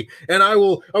to me, and I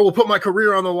will put my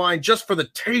career on the line just for the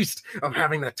taste of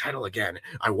having that title again.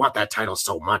 I want that title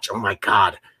so much. Oh my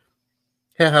God.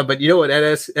 Yeah, but you know what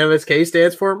MSK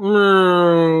stands for?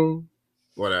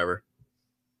 Whatever.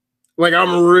 Like,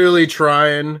 I'm really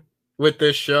trying with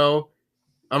this show.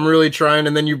 I'm really trying,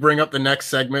 and then you bring up the next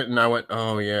segment, and I went,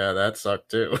 oh yeah, that sucked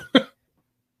too.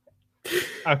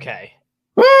 Okay.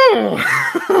 Oh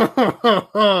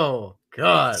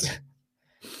God!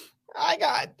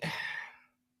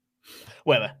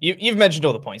 Whatever. You've mentioned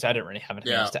all the points. I didn't really have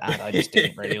anything else to add. I just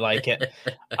didn't really like it.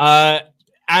 And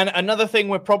another thing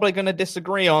we're probably going to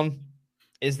disagree on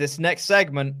is this next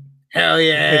segment. Hell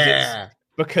yeah!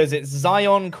 Because it's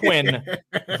Zion Quinn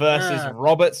versus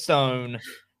Robert Stone,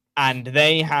 and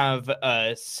they have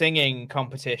a singing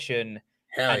competition.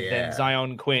 Hell and then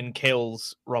Zion Quinn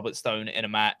kills Robert Stone in a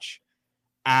match.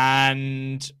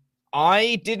 And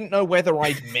I didn't know whether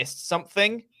I'd missed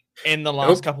something in the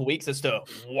last couple of weeks as to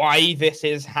why this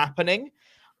is happening.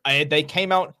 They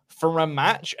came out for a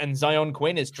match, and Zion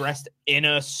Quinn is dressed in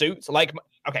a suit. Like,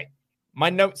 okay,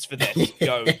 my notes for this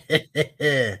go.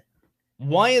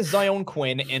 Why is Zion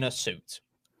Quinn in a suit?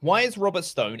 Why is Robert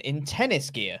Stone in tennis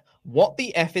gear? What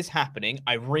the F is happening?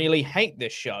 I really hate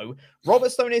this show.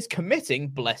 Robert Stone is committing,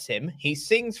 bless him. He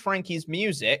sings Frankie's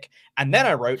music. And then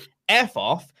I wrote, F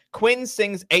off. Quinn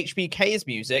sings HBK's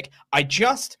music. I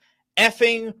just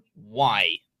effing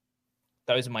why?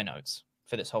 Those are my notes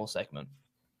for this whole segment.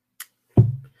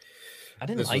 I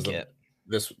didn't like it.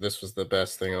 This was the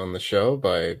best thing on the show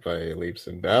by leaps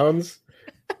and bounds.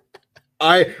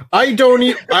 I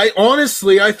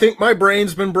honestly, I think my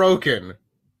brain's been broken.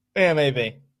 Yeah,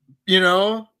 maybe. You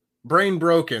know, brain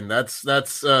broken. That's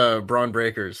Braun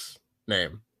Breaker's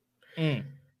name. Brain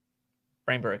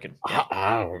broken. Yeah.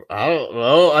 I don't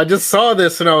know. I just saw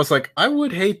this and I was like, I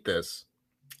would hate this,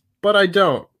 but I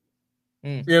don't.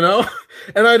 You know,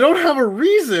 and I don't have a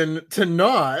reason to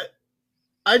not.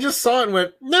 I just saw it and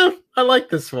went, no, I like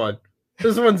this one.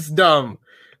 This one's dumb.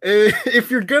 If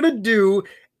you're gonna do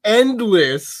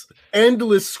endless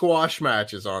squash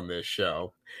matches on this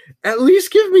show, at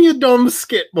least give me a dumb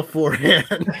skit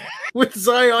beforehand with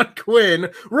Zion Quinn.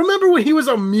 Remember when he was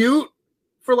a mute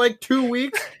for like 2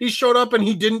 weeks? He showed up and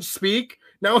he didn't speak.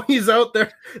 Now he's out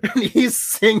there and he's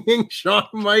singing Shawn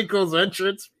Michaels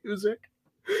entrance music.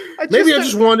 Maybe I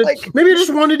just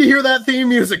wanted to hear that theme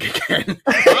music again.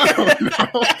 I don't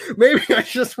know. Maybe I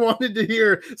just wanted to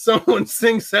hear someone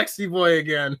sing Sexy Boy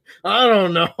again. I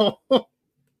don't know.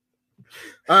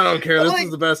 I don't care. This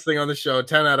is the best thing on the show.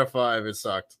 10 out of 5. It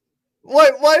sucked.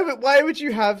 Why would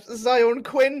you have Zion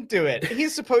Quinn do it?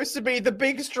 He's supposed to be the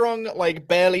big, strong, like,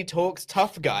 barely talks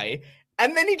tough guy,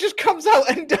 and then he just comes out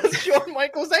and does Shawn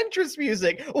Michaels entrance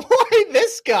music. Why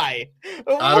this guy?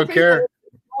 I don't care.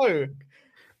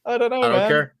 I don't know, I don't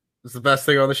care. It's the best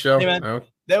thing on the show. Hey, man,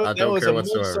 there was a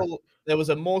whatsoever. There was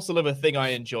a morsel of a thing I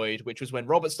enjoyed, which was when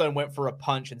Robert Stone went for a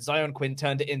punch and Zion Quinn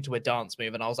turned it into a dance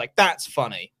move, and I was like, that's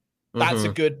funny. That's a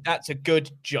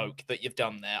good joke that you've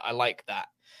done there. I like that.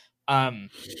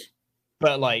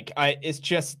 But like, it's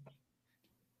just,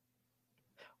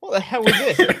 what the hell was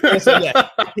this? Also, yeah,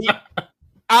 he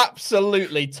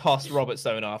absolutely tossed Robert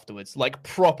Stone afterwards, like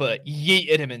proper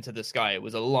yeeted him into the sky. It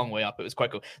was a long way up. It was quite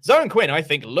cool. Zion Quinn, I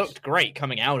think, looked great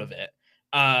coming out of it.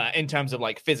 in terms of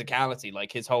like physicality,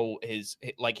 like his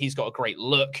like he's got a great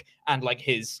look, and like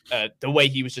his the way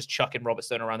he was just chucking Robert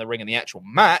Stone around the ring in the actual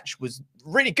match was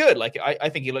really good. Like I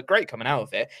think he looked great coming out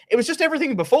of it. It was just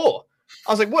everything before.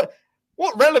 I was like, what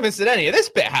relevance did any of this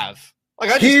bit have?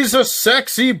 Like he's a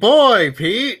sexy boy,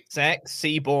 Pete.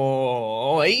 Sexy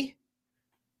boy.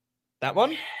 That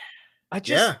one?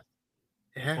 Yeah.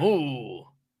 Ooh.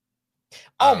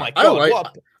 Oh my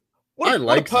god.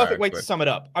 What a perfect way to sum it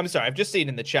up. I'm sorry, I've just seen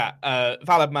in the chat,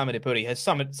 Valab Mamadipuri has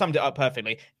summed it up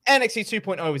perfectly. NXT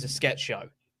 2.0 is a sketch show.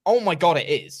 Oh my god, it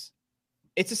is.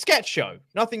 It's a sketch show.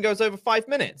 Nothing goes over 5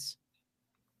 minutes.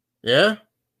 Yeah.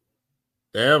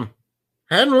 Damn.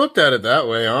 Hadn't looked at it that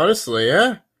way, honestly.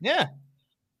 Yeah. Yeah.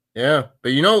 Yeah.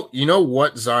 But you know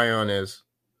what Zion is?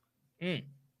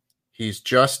 He's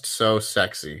just so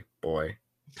sexy, boy.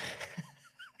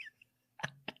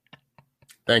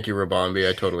 Thank you, Rabambi.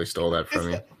 I totally stole that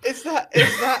from you. Is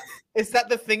that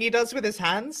the thing he does with his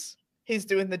hands? He's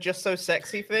doing the just so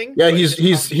sexy thing. Yeah, he's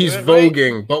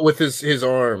voguing, right? But with his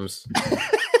arms.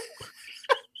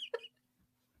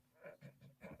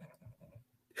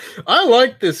 I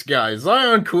like this guy.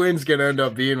 Zion Quinn's gonna end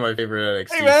up being my favorite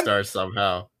NXT star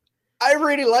somehow. I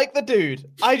really like the dude.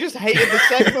 I just hated the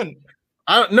segment.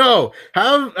 I don't know.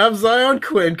 Have Zion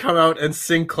Quinn come out and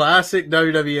sing classic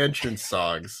WWE entrance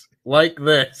songs like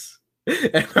this,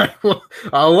 and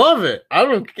I love it. I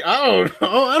don't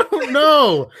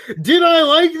know. Did I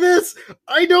like this?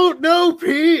 I don't know,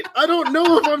 Pete. I don't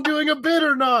know if I'm doing a bit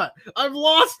or not. I've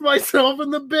lost myself in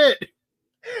the bit.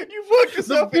 You've worked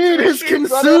yourself. The bit has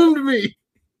consumed me.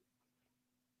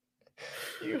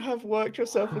 You have worked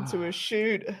yourself into a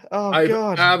shoot. Oh, I've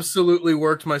God. absolutely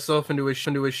worked myself into a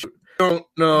shoot. I don't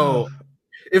know.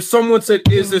 If someone said,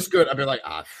 "Is this good?" I'd be like,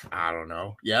 I don't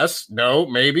know. Yes, no,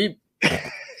 maybe.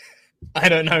 I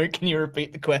don't know. Can you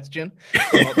repeat the question?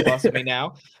 Not the boss of me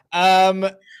now.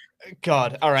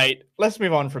 God. All right. Let's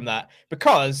move on from that,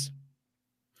 because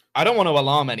I don't want to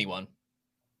alarm anyone.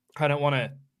 I don't want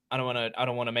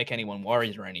to make anyone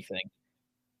worried or anything.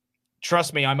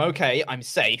 Trust me, I'm okay. I'm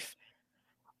safe.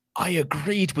 I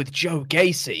agreed with Joe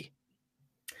Gacy.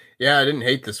 Yeah, I didn't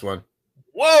hate this one.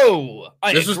 Whoa!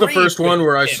 This was the first one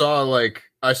where I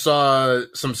saw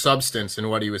some substance in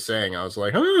what he was saying. I was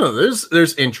like, oh,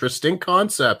 there's interesting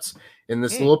concepts in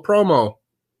this little promo.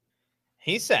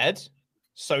 He said,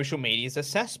 social media is a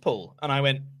cesspool. And I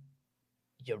went,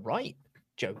 you're right,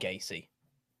 Joe Gacy.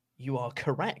 You are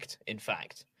correct, in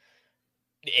fact.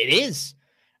 It is.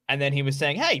 And then he was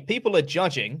saying, hey, people are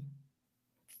judging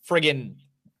friggin'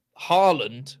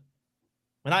 Haaland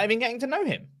without even getting to know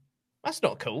him. That's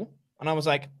not cool. And I was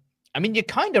like, I mean, you're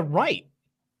kind of right.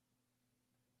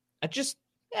 This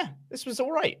was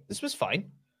all right. This was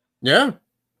fine. Yeah.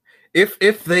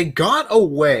 If they got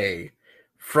away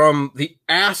from the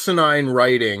asinine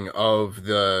writing of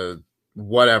the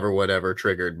whatever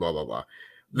triggered, blah, blah, blah,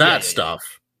 that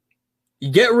stuff,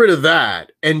 get rid of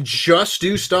that and just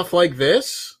do stuff like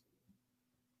this,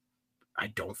 I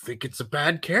don't think it's a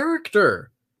bad character.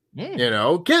 You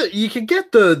know, you can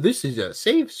get this is a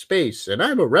safe space and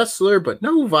I'm a wrestler, but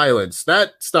no violence.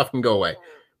 That stuff can go away.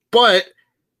 But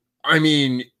I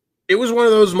mean, it was one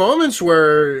of those moments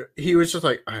where he was just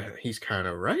like, he's kind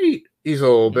of right. He's a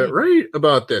little bit right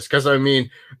about this. Because I mean,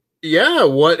 yeah,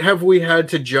 what have we had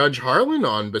to judge Harlan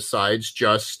on besides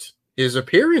just his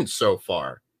appearance so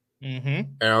far? And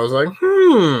I was like,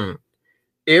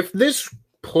 if this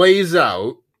plays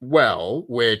out well,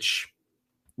 which,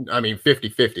 I mean,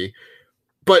 50-50.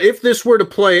 But if this were to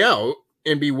play out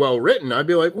and be well written, I'd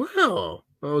be like, wow,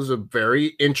 that was a very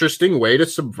interesting way to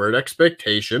subvert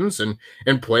expectations and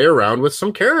play around with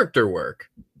some character work.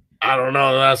 I don't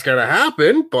know if that's going to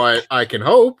happen, but I can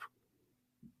hope.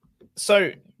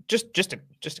 So just to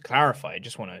clarify, I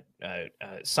just want to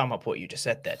sum up what you just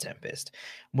said there, Tempest.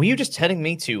 Were you just telling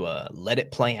me to let it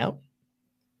play out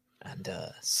and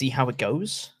see how it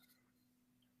goes?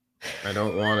 I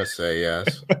don't want to say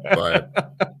yes, but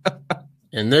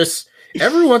in this,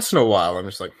 every once in a while, I'm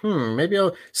just like, maybe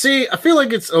I'll see. I feel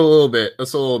like it's a little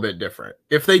bit different.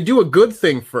 If they do a good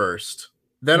thing first,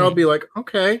 then I'll be like,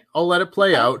 okay, I'll let it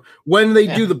play out. When they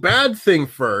do the bad thing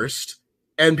first,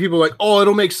 and people are like, oh,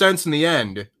 it'll make sense in the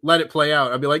end, let it play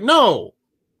out. I'll be like, no,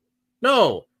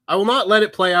 I will not let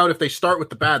it play out if they start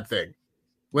with the bad thing.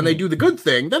 When they do the good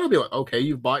thing, then I'll be like, okay,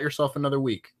 you've bought yourself another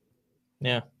week.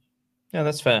 Yeah. Yeah,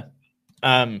 that's fair.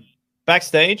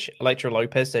 Backstage, Elektra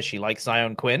Lopez says she likes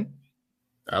Zion Quinn.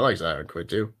 I like Zion Quinn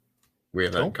too. We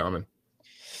have that in common.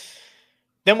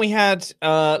 Then we had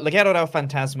Legado del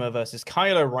Fantasma versus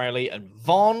Kyle O'Reilly and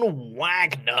Von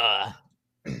Wagner.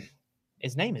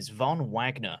 His name is Von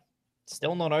Wagner.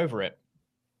 Still not over it.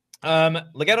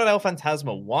 Legado del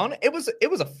Fantasma won. It was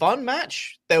a fun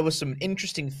match. There were some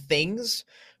interesting things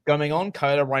going on.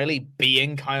 Kyle O'Reilly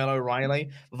being Kyle O'Reilly.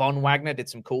 Von Wagner did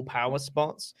some cool power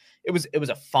spots. It was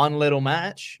a fun little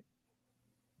match,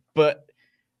 but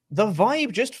the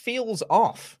vibe just feels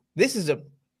off. This is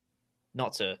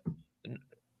not a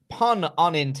pun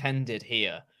unintended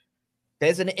here.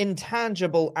 There's an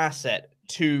intangible asset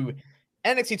to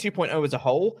NXT 2.0 as a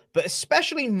whole, but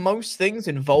especially most things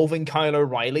involving Kyle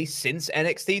O'Reilly since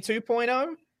NXT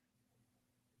 2.0.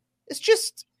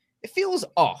 It feels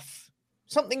off.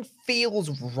 Something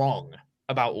feels wrong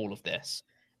about all of this.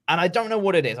 And I don't know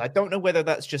what it is. I don't know whether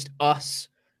that's just us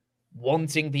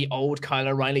wanting the old Kyle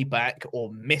O'Reilly back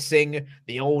or missing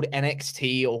the old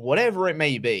NXT or whatever it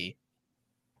may be.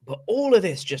 But all of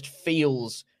this just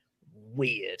feels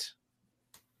weird.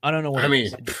 I don't know what it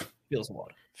is. It feels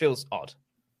odd. Feels odd.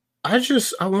 I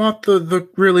want the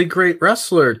really great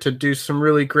wrestler to do some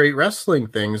really great wrestling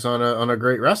things on a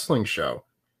great wrestling show.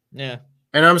 Yeah.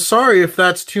 And I'm sorry if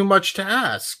that's too much to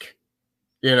ask.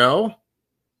 You know?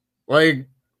 Like,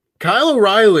 Kyle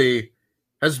O'Reilly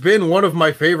has been one of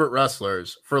my favorite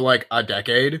wrestlers for like a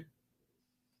decade.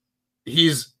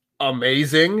 He's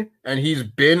amazing, and he's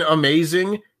been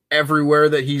amazing everywhere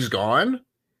that he's gone.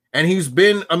 And he's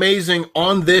been amazing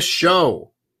on this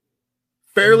show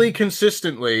fairly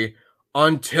consistently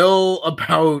until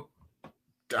about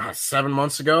 7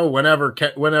 months ago, whenever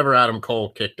Adam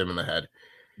Cole kicked him in the head.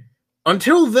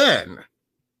 Until then,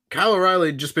 Kyle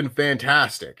O'Reilly had just been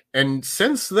fantastic. And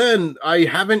since then, I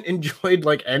haven't enjoyed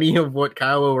like any of what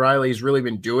Kyle O'Reilly's really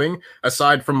been doing,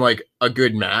 aside from like a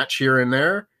good match here and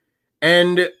there.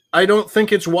 And I don't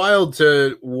think it's wild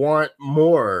to want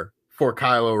more for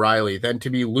Kyle O'Reilly than to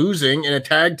be losing in a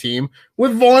tag team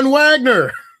with Von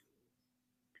Wagner.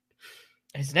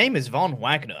 His name is Von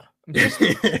Wagner.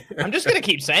 I'm just going to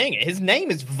keep saying it. His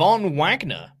name is Von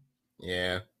Wagner.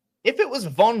 Yeah. If it was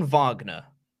Von Wagner,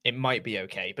 it might be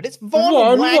okay. But it's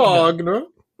Von Wagner.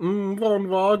 Von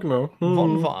Wagner.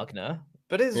 Von Wagner.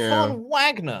 But it's Von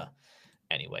Wagner.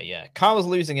 Anyway, yeah. Kyle's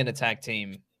losing in a tag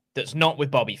team that's not with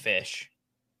Bobby Fish.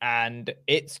 And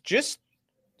it's just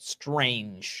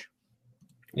strange.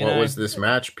 What was this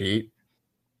match, Pete?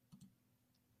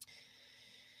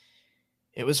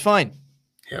 It was fine.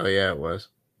 Hell yeah, it was.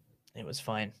 It was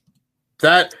fine.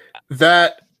 That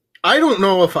I don't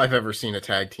know if I've ever seen a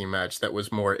tag team match that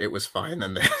was more it was fine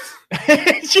than this.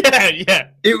 Yeah.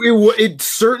 It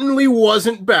certainly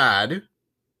wasn't bad.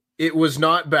 It was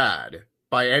not bad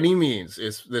by any means.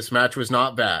 This match was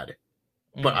not bad.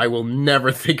 But I will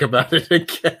never think about it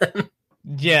again.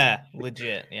 Yeah,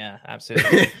 legit. Yeah,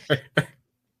 absolutely.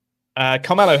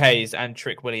 Carmelo Hayes and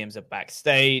Trick Williams are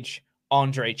backstage.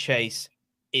 Andre Chase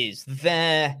is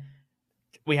there.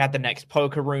 We had the next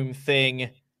poker room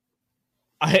thing.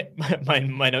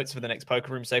 My notes for the next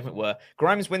poker room segment were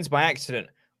Grimes wins by accident.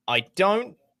 I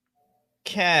don't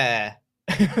care.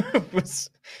 that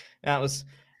was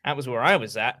where I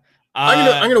was at.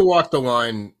 I'm gonna walk the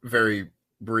line very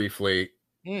briefly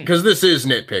because this is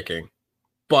nitpicking,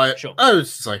 but sure. I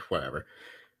was just like, whatever.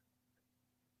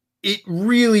 It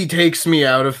really takes me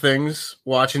out of things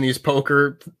watching these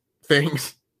poker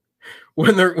things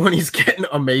when he's getting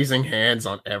amazing hands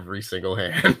on every single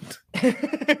hand.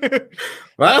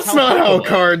 That's not how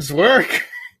cards work.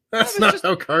 That's not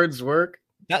how cards work.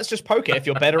 That's just poker. If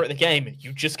you're better at the game,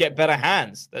 you just get better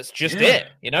hands. That's just it.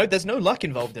 You know, there's no luck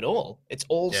involved at all. It's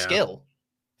all skill.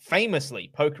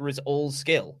 Famously, poker is all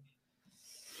skill.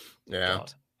 Yeah.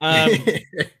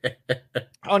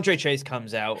 Andre Chase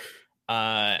comes out.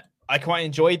 I quite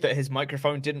enjoyed that his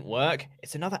microphone didn't work.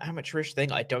 It's another amateurish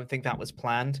thing. I don't think that was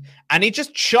planned. And he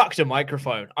just chucked a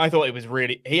microphone. I thought it was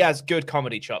he has good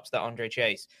comedy chops, that Andre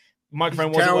Chase.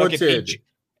 Microphone wasn't working.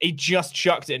 He just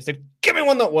chucked it and said, give me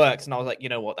one that works. And I was like, you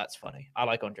know what? That's funny. I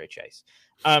like Andre Chase.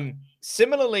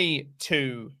 Similarly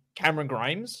to Cameron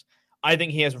Grimes, I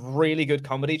think he has really good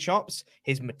comedy chops.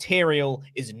 His material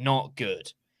is not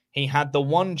good. He had the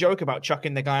one joke about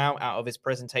chucking the guy out of his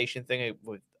presentation thing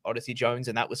with Odyssey Jones,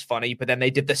 and that was funny. But then they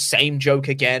did the same joke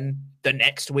again the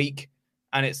next week.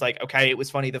 And it's like, okay, it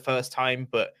was funny the first time,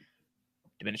 but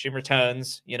diminishing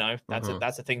returns, you know,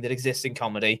 that's a thing that exists in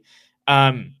comedy.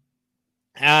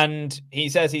 And he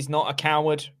says he's not a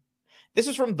coward. This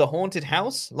was from The Haunted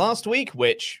House last week,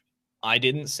 which I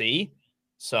didn't see.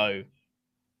 So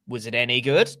was it any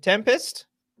good, Tempest?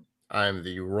 I'm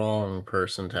the wrong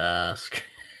person to ask.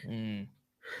 You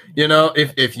know,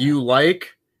 if you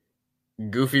like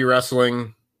goofy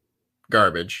wrestling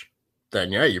garbage,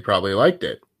 then yeah, you probably liked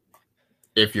it.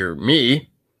 If you're me,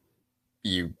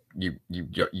 you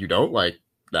don't like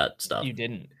that stuff. You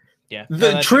didn't. Yeah.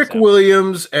 The Trick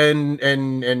Williams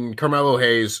and Carmelo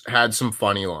Hayes had some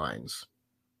funny lines.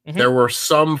 Mm-hmm. There were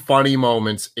some funny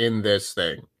moments in this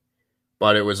thing,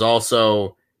 but it was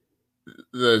also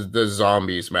the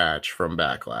Zombies match from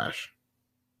Backlash.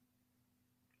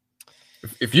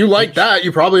 If you like that,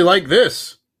 you probably like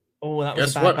this. Oh, that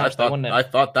was a bad match, I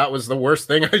thought that was the worst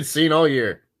thing I'd seen all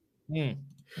year. No,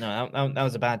 that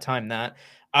was a bad time, that.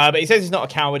 But he says he's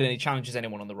not a coward and he challenges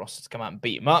anyone on the roster to come out and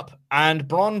beat him up. And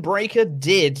Bron Breakker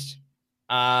did.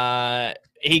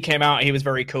 He came out, he was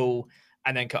very cool,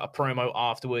 and then cut a promo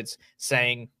afterwards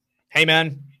saying, hey,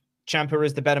 man, Ciampa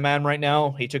is the better man right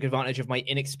now. He took advantage of my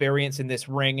inexperience in this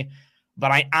ring,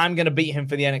 but I am going to beat him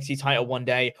for the NXT title one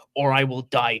day, or I will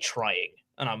die trying.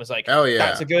 And I was like, hell yeah,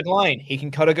 that's a good line. He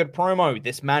can cut a good promo.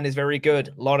 This man is very good.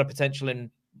 A lot of potential in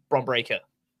Bron Breakker.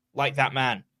 Like that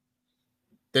man.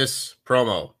 This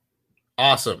promo.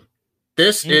 Awesome.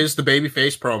 This is the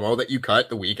babyface promo that you cut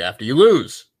the week after you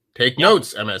lose. Take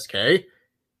notes, MSK.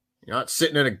 You're not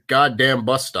sitting at a goddamn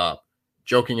bus stop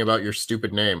joking about your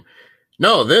stupid name.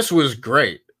 No, this was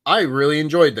great. I really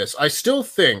enjoyed this. I still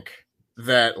think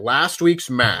that last week's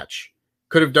match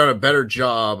could have done a better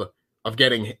job of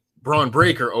getting Bron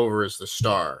Breakker over as the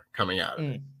star coming out of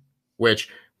it, which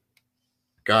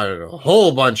got a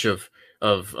whole bunch of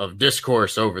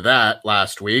discourse over that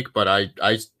last week, but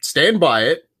I stand by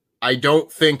it. I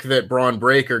don't think that Bron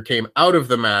Breakker came out of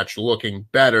the match looking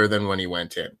better than when he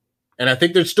went in. And I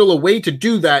think there's still a way to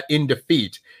do that in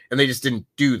defeat, and they just didn't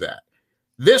do that.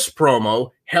 This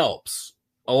promo helps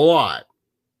a lot.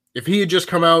 If he had just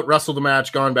come out, wrestled the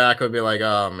match, gone back, I'd be like,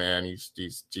 oh man,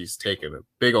 he's taken a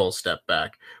big old step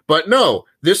back. But no,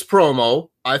 this promo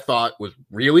I thought was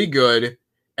really good,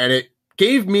 and it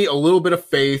gave me a little bit of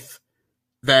faith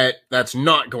that that's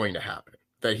not going to happen,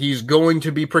 that he's going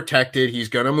to be protected, he's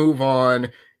going to move on,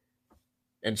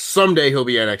 and someday he'll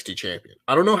be NXT champion.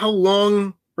 I don't know how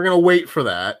long we're going to wait for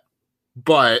that,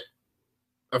 but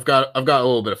I've got a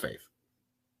little bit of faith.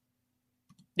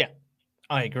 Yeah,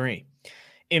 I agree.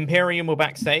 Imperium were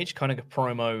backstage, kind of a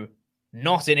promo,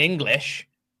 not in English.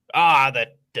 The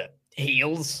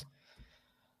heels.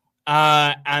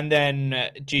 And then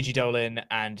Gigi Dolan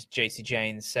and JC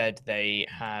Jane said they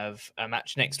have a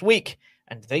match next week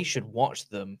and they should watch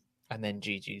them. And then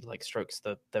Gigi strokes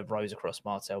the rose across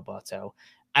Marcel Bartel.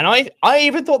 And I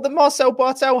even thought that Marcel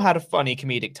Bartel had a funny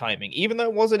comedic timing. Even though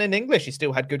it wasn't in English, he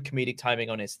still had good comedic timing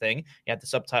on his thing. He had the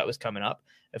subtitles coming up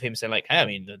of him saying, hey, I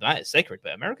mean, that is sacred,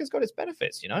 but America's got its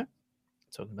benefits,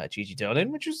 Talking about Gigi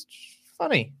Dolan, which is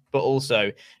funny. But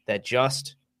also, they're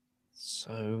just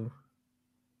so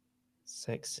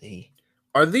sexy.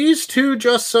 Are these two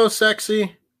just so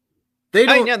sexy? They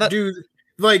don't do...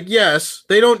 yes,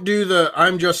 they don't do the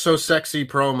I'm just so sexy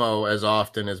promo as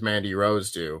often as Mandy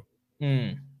Rose do.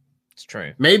 It's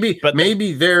true. Maybe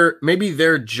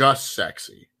they're just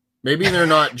sexy. Maybe they're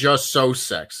not just so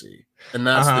sexy. And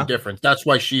that's the difference. That's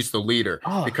why she's the leader,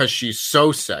 because she's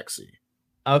so sexy.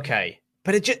 Okay.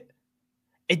 But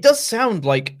it does sound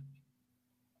like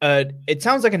it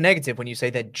sounds like a negative when you say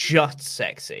they're just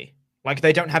sexy. Like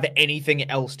they don't have anything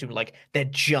else to they're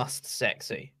just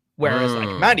sexy. Whereas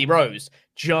Mandy Rose,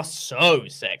 just so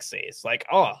sexy. It's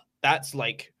that's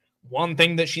one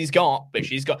thing that she's got, but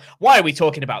she's got... Why are we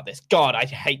talking about this? God, I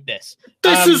hate this.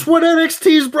 This is what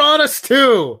NXT's brought us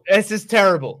to. This is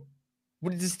terrible.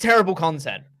 This is terrible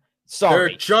content. Sorry.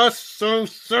 They're just so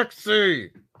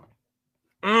sexy.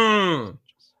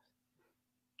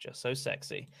 Just so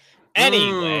sexy.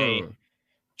 Anyway, do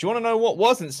you want to know what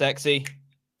wasn't sexy?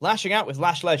 Lashing out with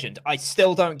Lash Legend. I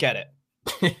still don't get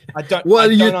it. I don't. What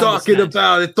are you talking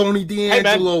about? It's Tony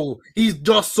D'Angelo. He's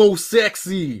just so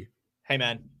sexy. Hey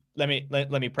man, let me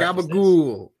preface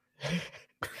Gabagool.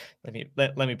 this.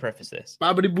 Let me preface this.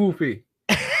 Babidi Boofy.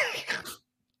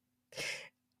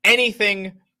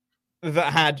 Anything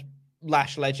that had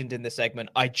Lash Legend in the segment,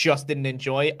 I just didn't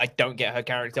enjoy. I don't get her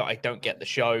character. I don't get the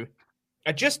show.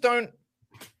 I just don't.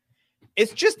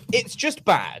 It's just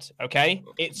bad. Okay,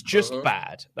 it's just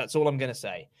bad. That's all I'm gonna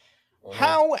say.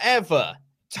 However,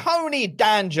 Tony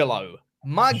D'Angelo,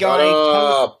 my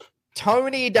guy,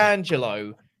 Tony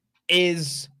D'Angelo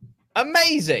is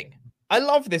amazing. I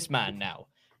love this man now.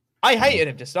 I hated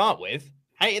him to start with.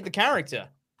 Hated the character.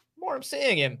 The more I'm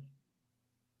seeing him,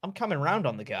 I'm coming around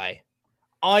on the guy.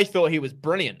 I thought he was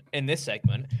brilliant in this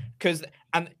segment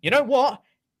and you know what?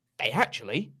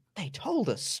 They told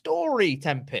a story,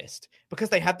 Tempest, because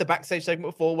they had the backstage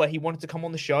segment before where he wanted to come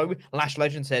on the show. Lash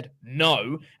Legend said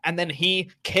no, and then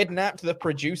he kidnapped the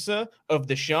producer of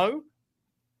the show.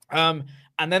 And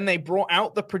then they brought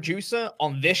out the producer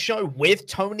on this show with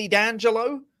Tony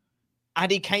D'Angelo.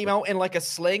 and he came out in like a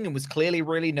sling and was clearly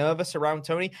really nervous around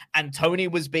Tony, and Tony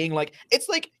was being like, it's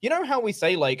like, you know how we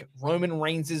say like Roman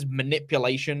Reigns'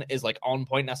 manipulation is like on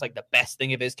point, that's like the best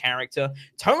thing of his character.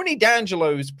 Tony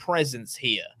D'Angelo's presence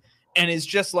here, and is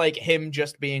just like him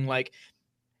just being like,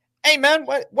 hey man,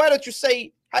 why don't you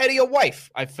say hi to your wife?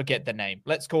 I forget the name.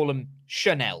 Let's call him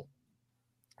Chanel.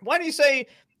 Why do you say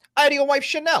hi to your wife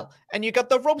Chanel? And you got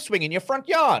the rope swing in your front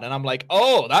yard. And I'm like,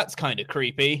 oh, that's kind of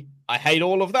creepy. I hate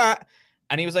all of that.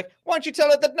 And he was like, why don't you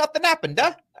tell her that nothing happened,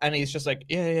 huh? And he's just like,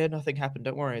 yeah, nothing happened.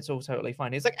 Don't worry. It's all totally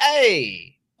fine. He's like,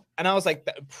 hey. And I was like,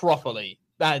 properly.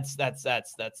 That's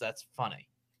funny.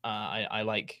 I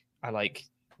like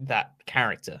that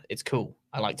character. It's cool.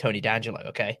 I like Tony D'Angelo,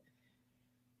 okay?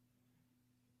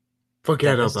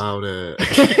 Forget about it.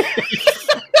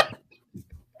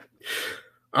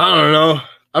 I don't know.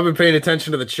 I've been paying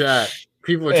attention to the chat.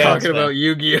 People are talking about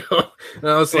Yu-Gi-Oh! And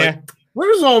I was like,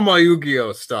 where's all my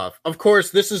Yu-Gi-Oh stuff? Of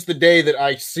course, this is the day that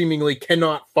I seemingly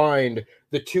cannot find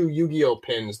the 2 Yu-Gi-Oh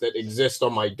pins that exist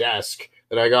on my desk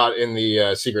that I got in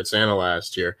the Secret Santa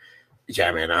last year.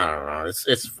 Yeah, man, I don't know.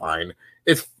 It's fine.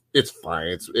 It's fine.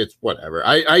 It's whatever.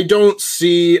 I don't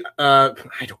see. I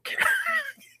don't care.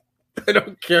 I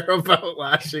don't care about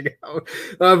lashing out.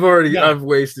 I've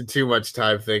wasted too much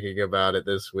time thinking about it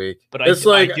this week. But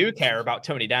I do care about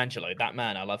Tony D'Angelo. That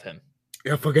man, I love him.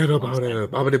 Yeah, forget about it.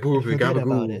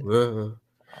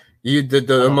 You did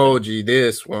the emoji.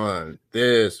 This one.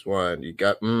 You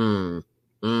got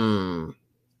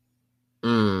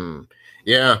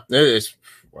Yeah, it's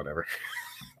whatever.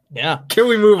 Yeah. Can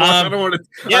we move on? I don't want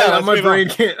to. Yeah, my brain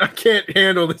can't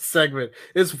handle this segment.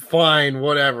 It's fine.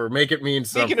 Whatever. Make it mean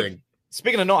something.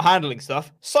 Speaking of not handling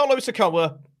stuff, Solo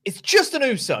Sikoa is just an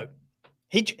Uso.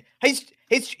 He's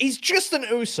just an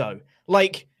Uso.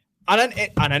 Like, and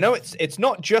I know it's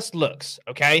not just looks.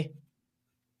 Okay.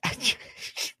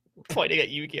 Pointing at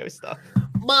Yu-Gi-Oh stuff.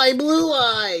 My blue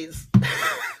eyes.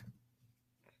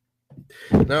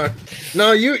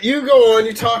 No, you go on.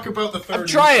 You talk about the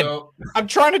third. I'm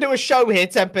trying to do a show here,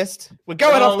 Tempest. We're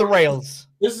going off the rails.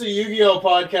 This is a Yu-Gi-Oh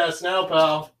podcast now,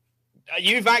 pal.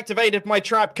 You've activated my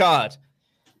trap card.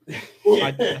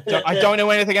 I don't know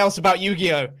anything else about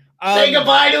Yu-Gi-Oh. Say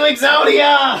goodbye to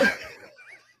Exodia.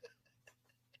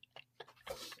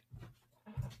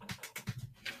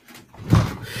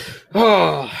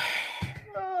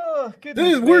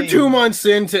 We're 2 months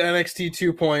into NXT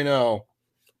 2.0.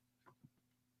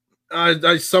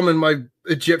 I summoned my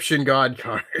Egyptian God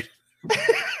card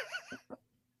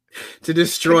to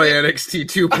destroy NXT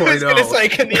 2.0. I was going to say,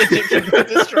 can the Egyptian God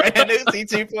destroy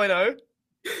NXT 2.0?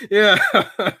 Yeah.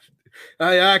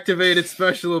 I activated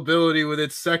special ability with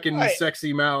its second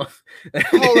sexy mouth.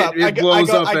 Hold up. It blows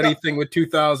up anything with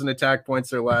 2,000 attack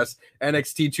points or less.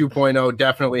 NXT 2.0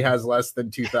 definitely has less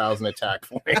than 2,000 attack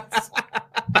points.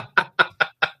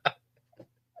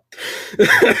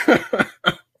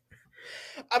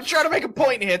 I'm trying to make a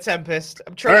point here, Tempest.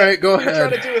 All right, go ahead. I'm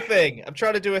trying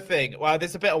to do a thing. Well,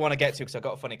 there's a bit I want to get to because I've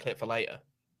got a funny clip for later.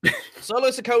 Solo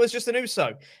Sikoa is just an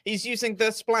Uso. He's using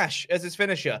the splash as his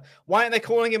finisher. Why aren't they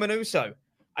calling him an Uso?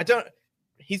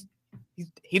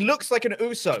 He looks like an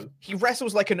Uso. He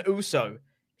wrestles like an Uso.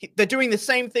 They're doing the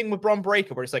same thing with Bron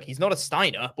Breakker, where it's like, he's not a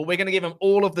Steiner, but we're going to give him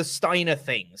all of the Steiner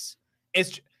things.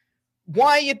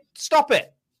 Stop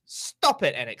it. Stop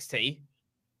it, NXT.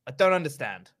 I don't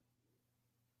understand.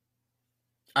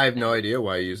 I have no idea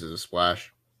why he uses a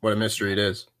splash. What a mystery it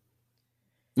is.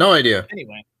 No idea.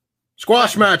 Anyway.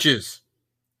 Squash matches.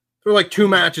 There were like 2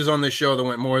 matches on this show that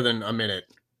went more than a minute.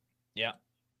 Yeah.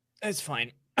 It's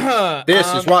fine.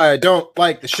 This is why I don't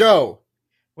like the show.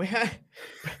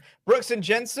 Brooks and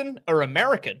Jensen are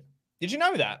American. Did you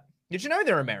know that? Did you know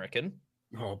they're American?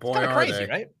 Oh, boy, it's kind of crazy,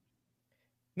 right?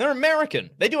 They're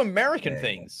American. They do American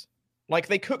things. Like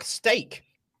they cook steak.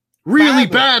 Really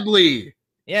badly.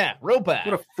 Yeah, real bad.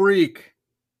 What a freak.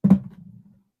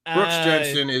 Brooks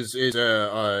Jensen has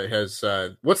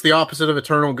what's the opposite of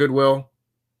eternal goodwill?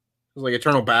 It's like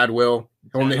eternal bad will.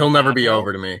 He'll never be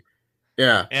over to me.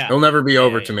 Yeah. He'll never be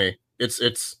over to me. It's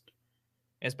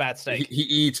bad steak.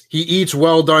 He eats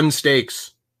well done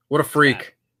steaks. What a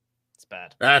freak. It's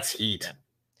bad. That's heat.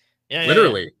 Yeah.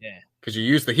 Literally. Yeah. Because you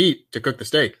use the heat to cook the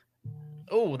steak.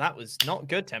 Oh, that was not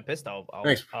good, Tempest.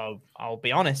 I'll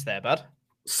be honest there, bud.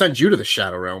 Send you to the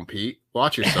Shadow Realm, Pete.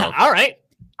 Watch yourself. All right.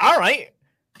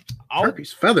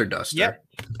 Harpy's Feather Duster. Yep.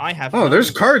 I have. Oh, there's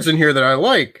cards in here that I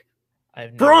like.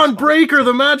 Bron Breakker,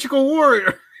 the Magical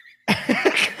Warrior.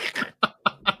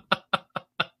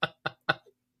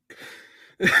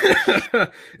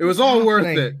 It was all worth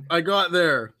it. I got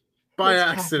there by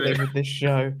accident with this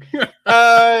show.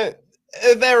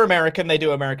 they're American. They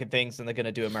do American things, and they're going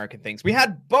to do American things. We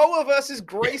had Boa versus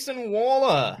Grayson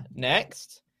Waller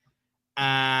next.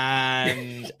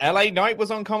 And LA Knight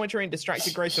was on commentary and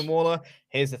distracted Grayson Waller.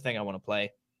 Here's the thing I want to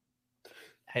play.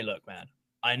 Hey, look, man.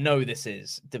 I know this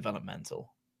is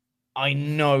developmental. I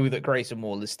know that Grayson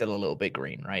Waller is still a little bit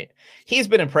green, right? He's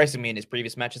been impressing me in his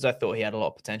previous matches. I thought he had a lot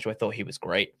of potential. I thought he was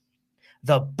great.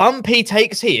 The bump he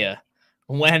takes here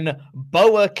when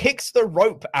Boa kicks the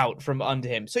rope out from under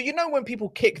him. So you know when people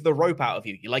kick the rope out of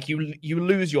you, you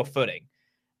lose your footing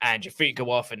and your feet go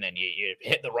off and then you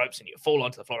hit the ropes and you fall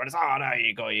onto the floor and it's, oh no,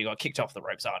 you got kicked off the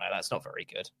ropes. Oh no, that's not very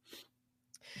good.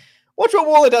 Watch what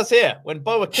Waller does here when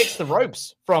Boa kicks the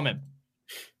ropes from him.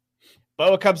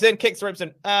 Boa comes in, kicks the ropes,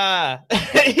 and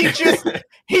he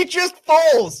just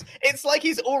falls. It's like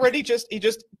he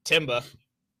just timber.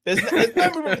 There's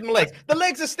no movement in the legs. The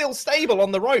legs are still stable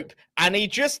on the rope, and he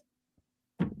just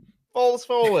falls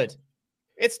forward.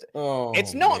 It's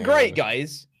not great,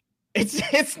 guys. It's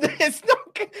not. I'm just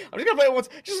gonna play it once.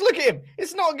 Just look at him.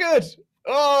 It's not good.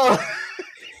 Oh,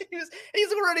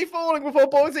 he's already falling before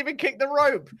Boa's even kicked the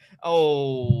rope.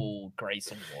 Oh,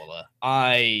 Grayson Waller.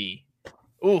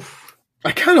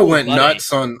 I kind of went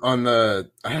nuts on the,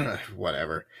 I don't know,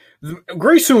 whatever.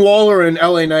 Grayson Waller and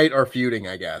LA Knight are feuding,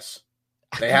 I guess.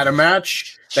 They had a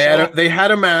match. They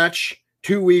had a match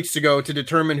 2 weeks ago to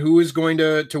determine who is going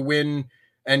to win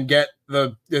and get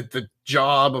the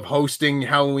job of hosting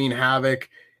Halloween Havoc.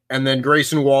 And then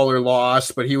Grayson Waller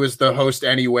lost, but he was the host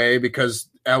anyway because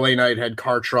LA Knight had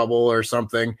car trouble or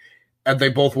something. And they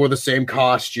both wore the same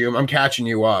costume. I'm catching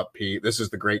you up, Pete. This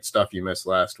is the great stuff you missed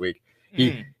last week.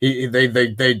 They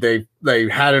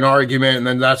had an argument, and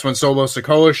then that's when Solo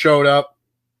Sikoa showed up.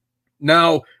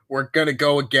 Now we're gonna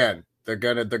go again. They're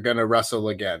gonna wrestle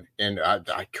again, and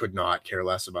I could not care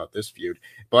less about this feud.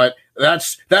 But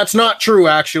that's not true.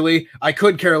 Actually, I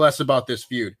could care less about this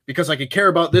feud because I could care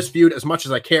about this feud as much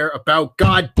as I care about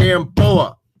goddamn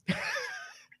Boa.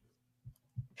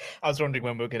 I was wondering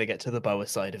when we were going to get to the Boa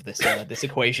side of this this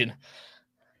equation.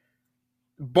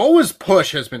 Boa's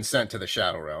push has been sent to the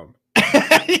Shadow Realm.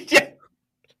 Yeah.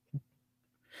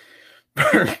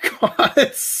 For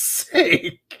God's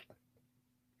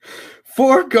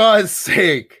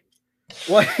sake.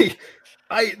 Like,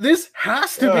 this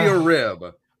has to be a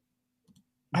rib.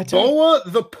 Boa,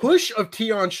 the push of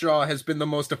Tian Shaw has been the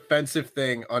most offensive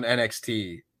thing on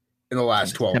NXT in the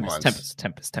last 12 months.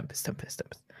 Tempest.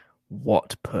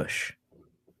 What push?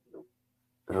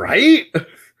 Right?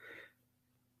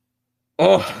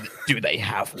 Oh, do they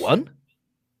have one?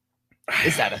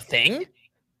 Is that a thing?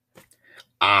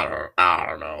 I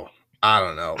don't know.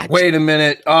 Wait a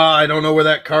minute. Oh, I don't know where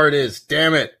that card is.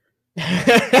 Damn it. You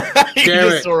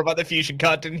just saw about the fusion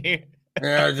card, didn't you?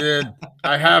 Yeah, I did.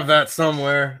 I have that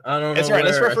somewhere. I don't know. That's right.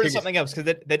 Let's reference something else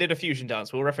because they did a fusion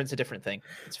dance. We'll reference a different thing.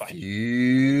 It's fine.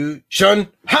 Fusion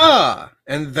ha!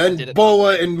 And then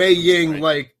Boa and Mei Ying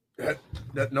like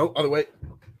no other way.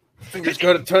 Fingers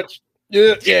got to touch.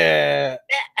 Yeah.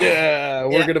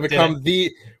 We're gonna become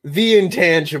the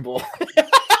intangible.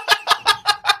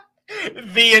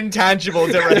 The intangible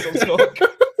to Wrestle Talk.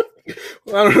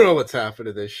 I don't know what's happened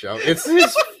to this show. It's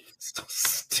so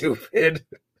stupid.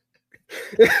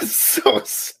 It's so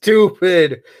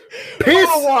stupid. Piss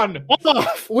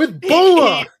off with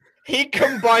Boa. He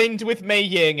combined with Mei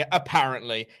Ying,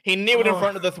 apparently. He kneeled in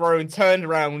front of the throne, turned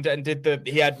around, and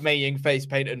he had Mei Ying face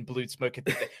paint and blue smoke.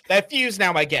 They're fused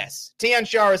now, I guess. Tian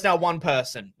Sha is now one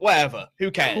person. Whatever.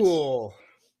 Who cares? Cool.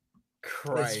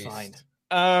 Christ. That's fine.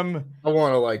 I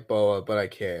want to like Boa, but I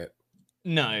can't.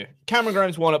 No. Cameron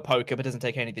Grimes won at poker, but doesn't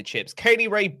take any of the chips. Kaylee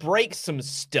Ray breaks some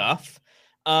stuff.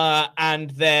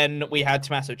 And then we had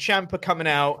Tommaso Ciampa coming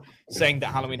out saying that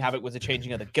Halloween Havoc was a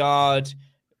changing of the guard.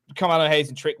 Carmelo Hayes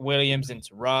and Trick Williams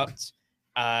interrupt.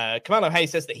 Carmelo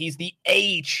Hayes says that he's the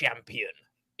A champion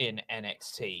in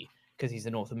NXT because he's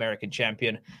the North American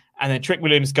champion. And then Trick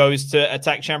Williams goes to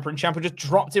attack Ciampa, and Ciampa just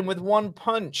dropped him with one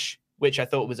punch, which I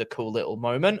thought was a cool little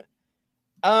moment.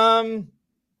 And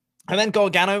then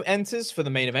Gargano enters for the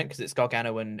main event because it's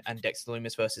Gargano and Dexter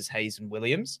Lumis versus Hayes and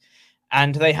Williams.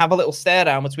 And they have a little stare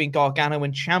down between Gargano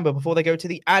and Ciampa before they go to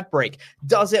the ad break.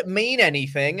 Does it mean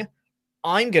anything?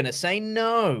 I'm going to say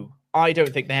no. I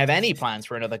don't think they have any plans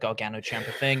for another Gargano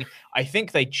Ciampa thing. I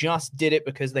think they just did it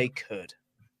because they could.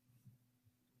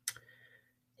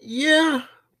 Yeah,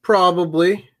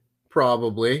 probably.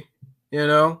 You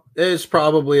know, it's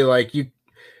probably like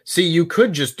you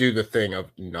could just do the thing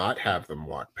of not have them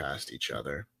walk past each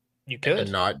other. You could.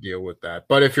 And not deal with that.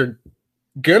 But if you're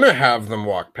gonna have them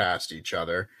walk past each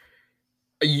other,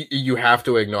 you have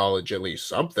to acknowledge at least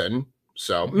something.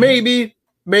 So maybe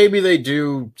maybe they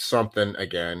do something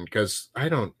again, because I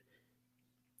don't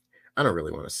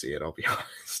really want to see it, I'll be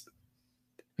honest.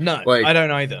 No, I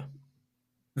don't either.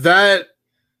 That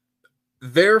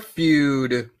their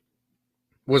feud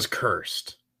was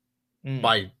cursed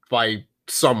by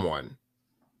someone.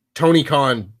 Tony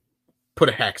Khan put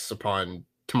a hex upon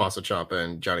Tommaso Ciampa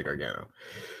and Johnny Gargano.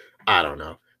 I don't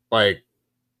know. Like,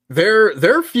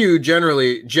 their feud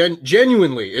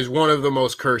genuinely is one of the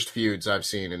most cursed feuds I've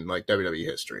seen in like WWE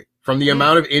history. From the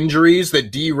amount of injuries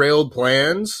that derailed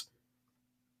plans,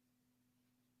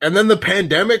 and then the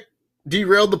pandemic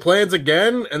derailed the plans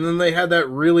again, and then they had that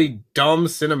really dumb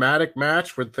cinematic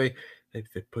match where they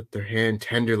put their hand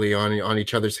tenderly on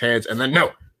each other's hands, and then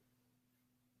no.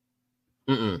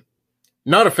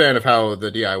 Not a fan of how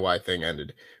the DIY thing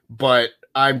ended, but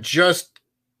I'm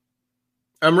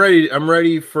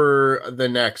ready for the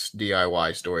next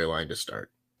DIY storyline to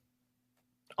start.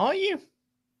 Are you?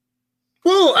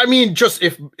 Well, I mean, just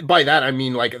if by that I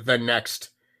mean like the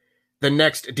next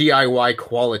DIY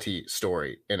quality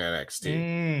story in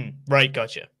NXT. Right,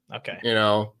 gotcha. Okay. You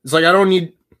know, it's like I don't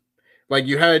need, like,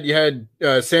 you had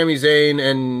Sami Zayn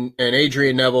and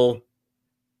Adrian Neville,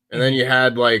 and then you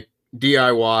had like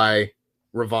DIY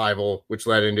Revival, which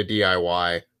led into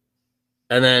DIY,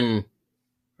 and then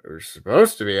there was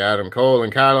supposed to be Adam Cole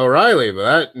and Kyle O'Reilly, but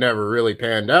that never really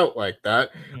panned out like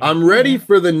that. I'm ready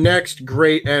for the next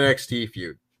great NXT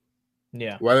feud.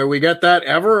 Yeah. Whether we get that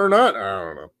ever or not, I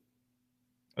don't know.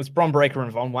 It's Bron Breakker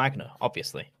and Von Wagner,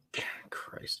 obviously.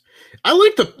 Christ. I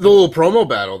like the little promo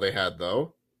battle they had,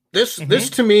 though. This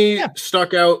to me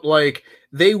stuck out. Like,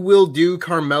 they will do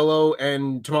Carmelo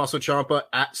and Tommaso Ciampa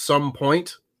at some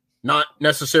point. Not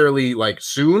necessarily like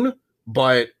soon,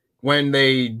 but when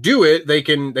they do it,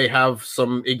 they have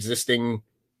some existing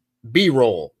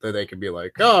B-roll that they can be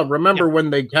like, oh, remember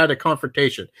when they had a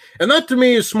confrontation. And that to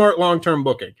me is smart long-term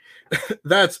booking.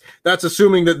 That's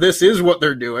assuming that this is what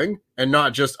they're doing and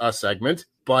not just a segment,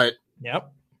 but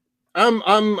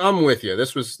I'm with you.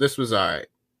 This was all right.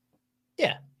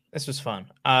 Yeah, this was fun.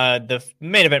 The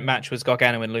main event match was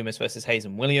Gargano and Lumis versus Hayes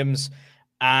and Williams,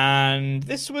 and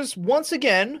this was once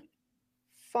again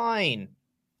fine.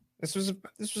 This was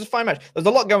a fine match. There's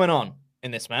a lot going on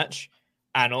in this match,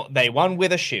 and they won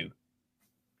with a shoe.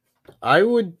 I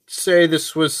would say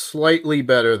this was slightly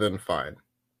better than fine.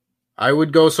 I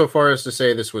would go so far as to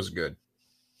say this was good.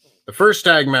 The first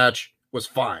tag match was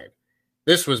fine.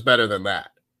 This was better than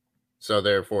that. So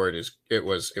therefore it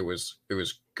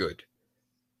was good.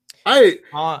 I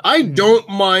don't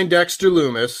mind Dexter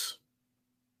Lumis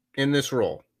in this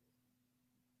role.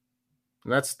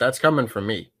 And that's coming from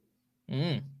me.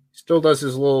 Still does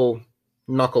his little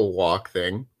knuckle walk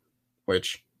thing,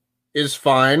 which is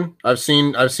fine. I've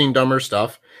seen dumber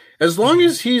stuff. As long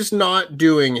as he's not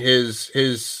doing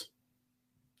his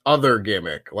other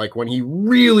gimmick, like when he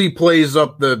really plays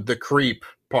up the creep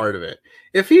part of it.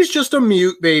 If he's just a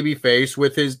mute baby face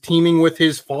with his teaming with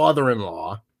his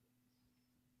father-in-law,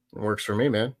 it works for me,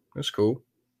 man. That's cool.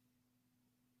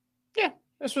 Yeah,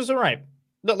 this was all right.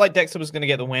 Looked like Dexter was going to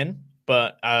get the win,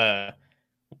 but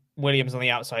Williams on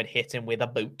the outside hit him with a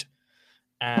boot.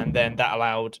 And then that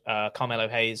allowed Carmelo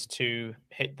Hayes to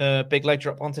hit the big leg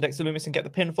drop onto Dexter Lumis and get the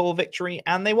pinfall victory,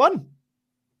 and they won.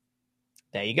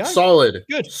 There you go. Solid.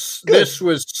 Good. This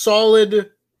was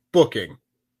solid booking.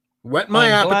 Whet my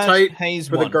appetite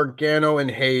for won. the Gargano and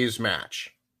Hayes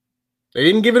match. They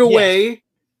didn't give it away. Yes.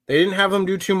 They didn't have them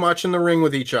do too much in the ring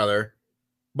with each other,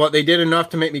 but they did enough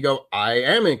to make me go, I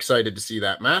am excited to see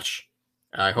that match.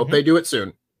 I hope they do it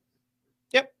soon.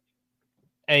 Yep.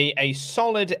 A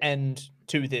solid end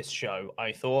to this show,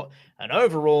 I thought. And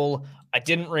overall, I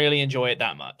didn't really enjoy it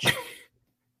that much.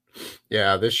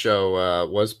 Yeah, this show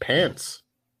was pants.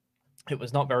 It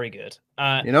was not very good.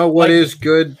 You know what is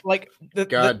good? Like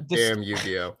goddamn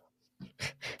Yu-Gi-Oh!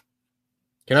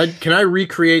 Can I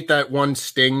recreate that one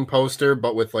Sting poster,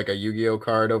 but with like a Yu-Gi-Oh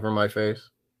card over my face?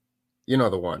 You know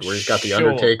the one where he's got the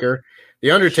Undertaker.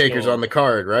 The Undertaker's on the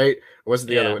card, right? Or was it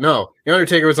the other one? No, the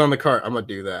Undertaker was on the card. I'm gonna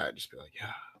do that. Just be like,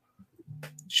 yeah,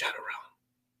 Shadow Realm.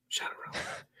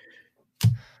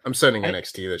 I'm sending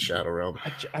NXT the Shadow Realm.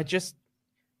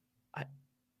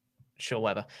 Sure,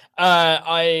 whatever.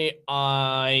 I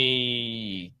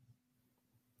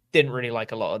didn't really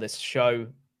like a lot of this show.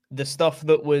 The stuff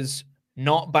that was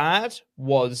not bad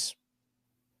was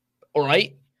all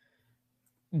right.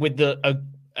 With the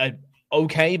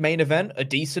okay main event, a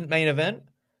decent main event.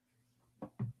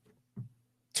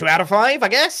 2 out of 5, I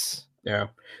guess. Yeah.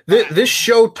 This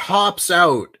show tops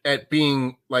out at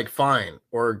being like fine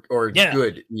or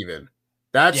good even.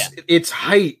 That's its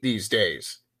height these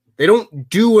days. They don't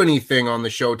do anything on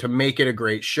the show to make it a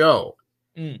great show.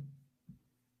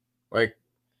 Like,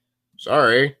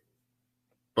 sorry,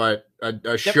 but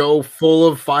a show full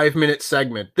of 5-minute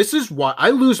segment. This is why I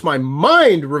lose my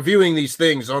mind reviewing these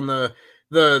things on the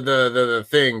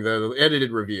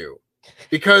edited review,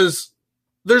 because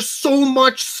there's so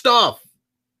much stuff.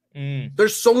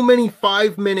 There's so many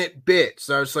 5-minute bits.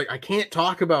 I was like, I can't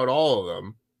talk about all of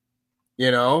them,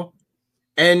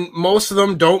 and most of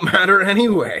them don't matter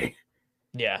anyway.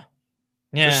 Yeah.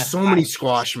 There's so many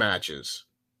squash matches.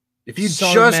 If you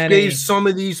gave some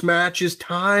of these matches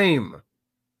time,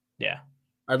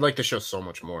 I'd like to show so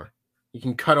much more. You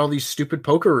can cut all these stupid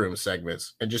poker room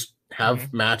segments and just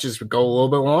have matches go a little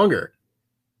bit longer.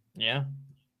 Yeah.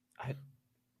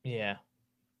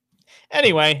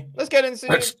 Anyway, let's get into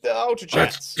the Ultra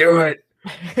Chats. Let's do it.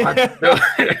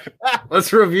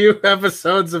 Let's review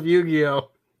episodes of Yu-Gi-Oh!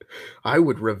 I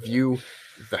would review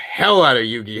the hell out of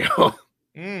Yu-Gi-Oh!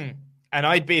 And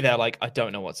I'd be there like, I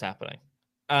don't know what's happening.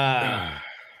 But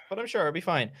I'm sure it'll be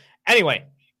fine. Anyway,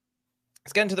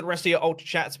 let's get into the rest of your Ultra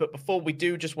Chats. But before we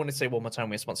do, just want to say one more time,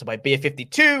 we're sponsored by Beer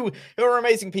 52, who are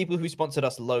amazing people who sponsored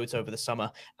us loads over the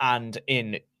summer and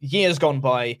in years gone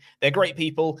by. They're great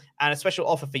people, and a special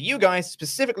offer for you guys,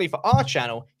 specifically for our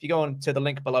channel. If you go on to the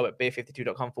link below at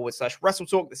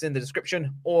beer52.com/WrestleTalk, that's in the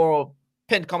description, or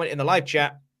pinned comment in the live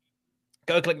chat,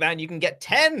 go click that and you can get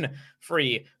 10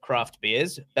 free craft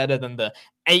beers, better than the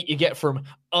 8 you get from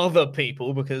other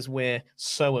people, because we're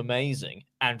so amazing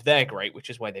and they're great, which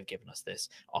is why they've given us this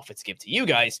offer to give to you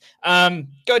guys.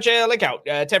 Go check the link out.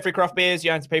 10 free craft beers.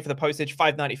 You have to pay for the postage,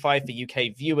 $5.95 for UK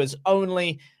viewers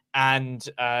only, and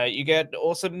you get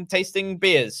awesome tasting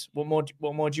beers. What more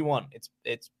do you want?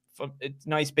 It's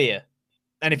nice beer,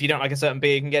 and if you don't like a certain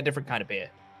beer, you can get a different kind of beer.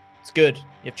 It's good. You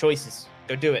have choices.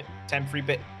 Go do it. 10 free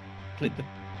bit. Click the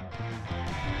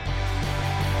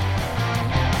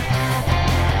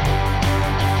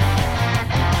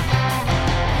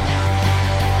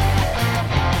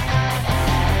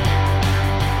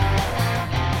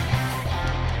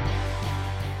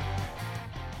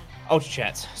Ultra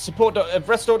Chats. Support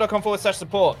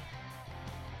wrestletalk.com/support.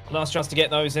 Last chance to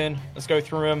get those in. Let's go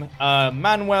through them.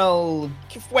 Manuel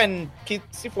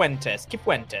Cifuentes.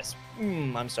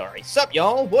 I'm sorry. Sup,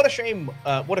 y'all? What a shame.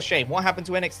 What happened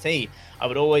to NXT? I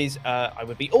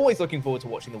would be always looking forward to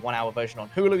watching the 1-hour version on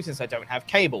Hulu since I don't have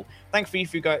cable.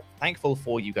 Thankful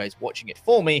for you guys watching it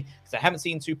for me, because I haven't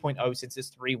seen 2.0 since this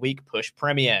 3-week push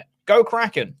premiere. Go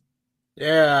Kraken.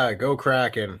 Yeah, go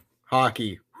Kraken.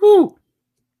 Hockey. Woo!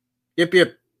 Yip,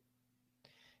 yip.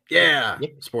 Yeah.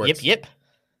 Yip, sports. Yip.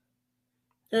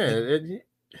 Yeah. Is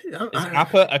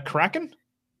Appa a Kraken?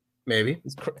 Maybe.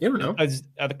 You don't know.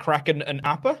 Are the Kraken an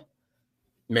Appa?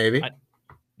 Maybe.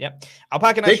 Yep.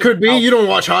 Alpaca Nation. They could be. You don't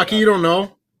watch hockey. You don't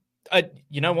know.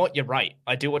 You know what? You're right.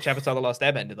 I do watch Avatar: The Last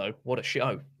Airbender, though. What a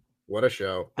show. What a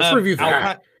show. Let's review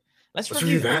that. Let's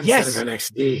review that instead of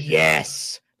NXT.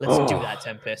 Yes. Let's do that,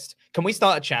 Tempest. Can we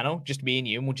start a channel, just me and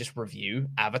you, and we'll just review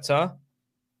Avatar?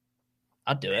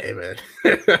 I'd do it. Hey, man.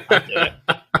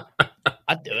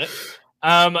 I'd do it.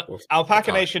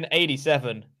 Alpaca Nation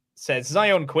 87 says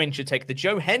Zion Quinn should take the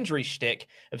Joe Hendry shtick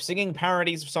of singing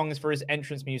parodies of songs for his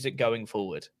entrance music going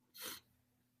forward.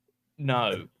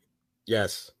 No.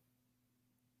 Yes.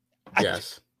 I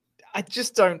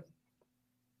just don't.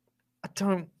 I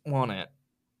don't want it.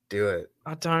 Do it.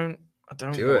 I don't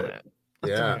want it.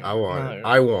 Yeah, I want it.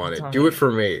 I want it. Do it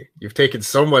for me. You've taken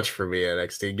so much for me,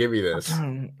 NXT. Give me this. I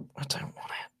don't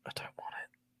want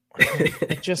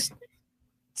it. Just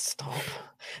stop.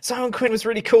 Zion Quinn was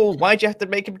really cool. Why'd you have to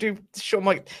make him do Shawn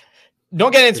Michaels?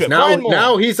 Not getting into it.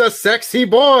 Now he's a sexy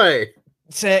boy.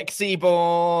 Sexy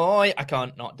boy. I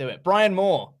can't not do it. Brian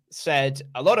Moore said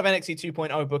a lot of NXT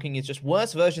 2.0 booking is just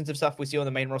worse versions of stuff we see on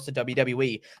the main roster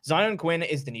WWE. Zion Quinn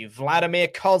is the new Vladimir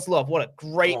Kozlov. What a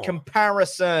great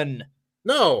comparison.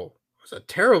 No, it's a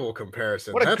terrible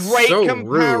comparison. What a great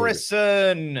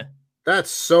comparison. Rude.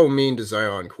 That's so mean to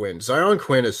Zion Quinn. Zion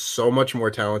Quinn is so much more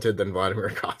talented than Vladimir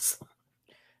Kozlov.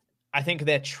 I think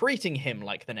they're treating him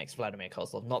like the next Vladimir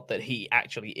Kozlov, not that he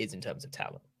actually is in terms of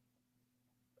talent.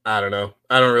 I don't know.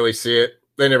 I don't really see it.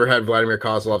 They never had Vladimir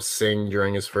Kozlov sing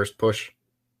during his first push,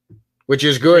 which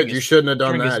is good. You shouldn't have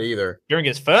done that either. During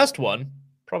his first one,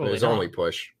 probably it was only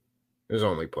push. It was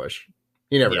only push.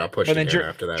 He never got pushed again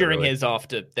after that. During his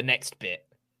after the next bit.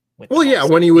 Well, yeah,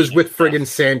 when he was with friggin'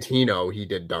 Santino, he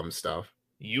did dumb stuff.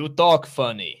 You talk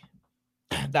funny.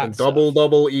 That's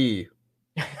double E.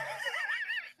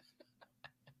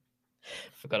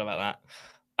 Forgot about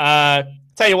that.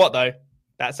 Tell you what, though,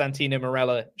 that Santino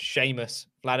Marella, Sheamus,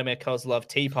 Vladimir Kozlov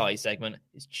Tea Party segment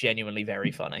is genuinely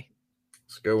very funny.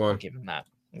 It's a good one. I'll give him that.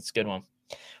 It's a good one.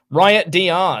 Riot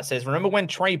DR says, remember when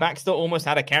Trey Baxter almost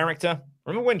had a character?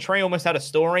 Remember when Trey almost had a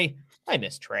story? I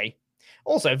miss Trey.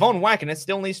 Also, Von Wagner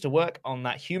still needs to work on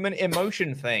that human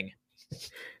emotion thing.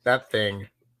 That thing.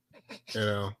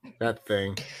 That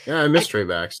thing. Yeah, I miss Trey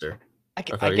Baxter. I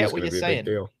get what you're saying.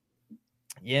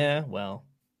 Yeah, well,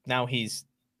 now he's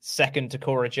second to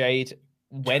Cora Jade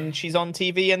when she's on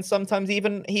TV, and sometimes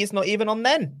even he's not even on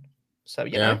then. So,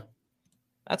 you know,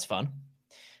 that's fun.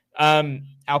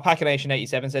 Alpaca Nation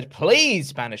 87 said,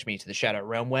 please banish me to the Shadow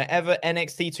Realm wherever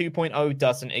NXT 2.0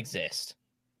 doesn't exist.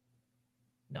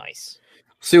 Nice.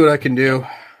 See what I can do.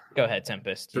 Go ahead,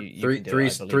 Tempest.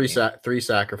 Three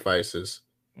sacrifices.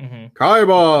 Mm-hmm.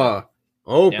 Kaiba,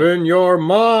 open your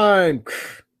mind.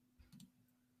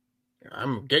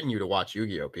 I'm getting you to watch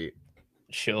Yu-Gi-Oh, Pete.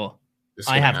 Sure.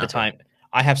 I have the time.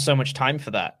 I have so much time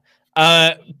for that.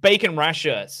 Bacon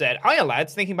Rasher said, hiya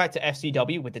lads, thinking back to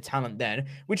FCW with the talent then,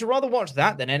 would you rather watch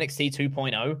that than NXT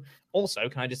 2.0? Also,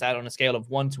 can I just add on a scale of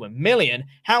 1 to 1,000,000,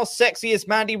 how sexy is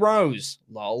Mandy Rose?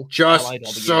 Lol. Just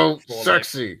so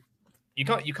sexy. You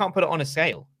can't put it on a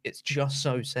scale. It's just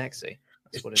so sexy.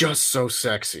 So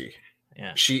sexy.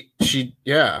 Yeah. She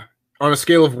on a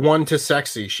scale of 1 to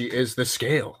sexy, she is the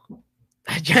scale.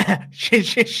 Yeah,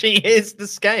 she is the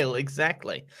scale,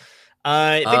 exactly.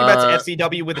 Think about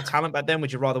FCW with the talent back then.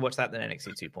 Would you rather watch that than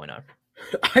NXT 2.0?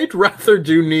 I'd rather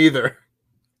do neither.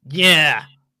 Yeah.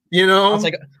 You know?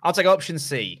 I'll take option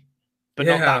C, but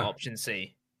not that option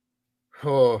C.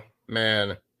 Oh,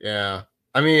 man. Yeah.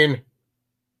 I mean,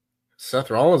 Seth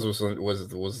Rollins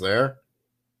was there,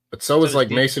 but so was like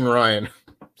Mason Ryan.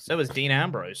 So was Dean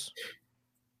Ambrose.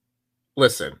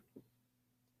 Listen.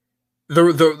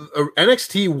 The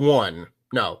NXT 1,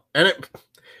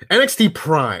 NXT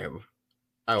Prime,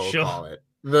 I will call it.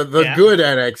 The good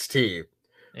NXT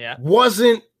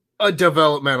wasn't a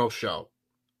developmental show.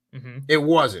 Mm-hmm. It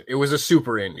wasn't. It was a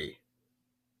super indie.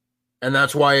 And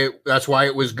that's why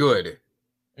it was good.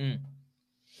 Mm.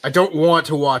 I don't want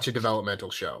to watch a developmental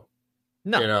show.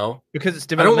 No. You know? Because it's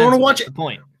developmental. I don't want to watch it. The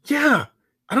point. Yeah.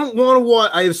 I don't want to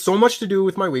watch. I have so much to do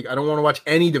with my week. I don't want to watch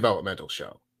any developmental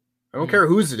show. I don't care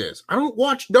whose it is. I don't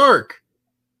watch Dark.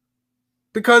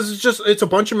 Because it's a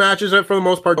bunch of matches that for the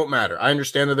most part don't matter. I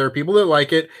understand that there are people that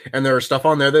like it and there are stuff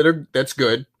on there that's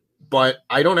good, but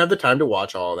I don't have the time to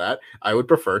watch all of that. I would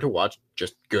prefer to watch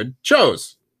just good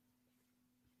shows.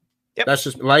 Yep. That's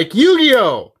just like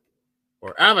Yu-Gi-Oh!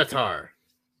 Or Avatar.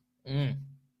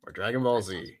 Or Dragon Ball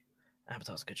Z.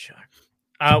 Avatar's a good show.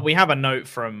 We have a note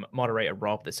from moderator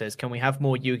Rob that says, can we have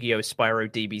more Yu-Gi-Oh!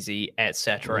 Spyro, DBZ,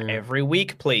 etc. every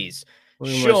week, please?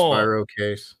 Sure. My Spyro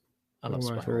case. I love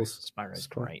Spyro. Spyro's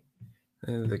great.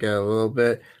 They got a little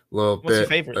bit. What's your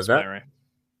favorite Spyro?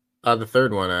 The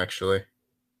third one, actually.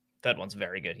 Third one's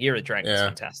very good. Year of Dragon is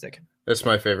fantastic. That's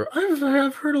my favorite.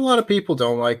 I've heard a lot of people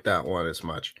don't like that one as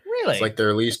much. Really? It's like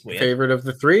their least favorite of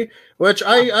the three, which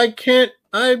I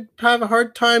have a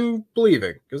hard time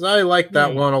believing because I like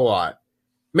that one a lot.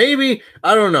 Maybe,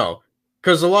 I don't know,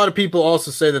 because a lot of people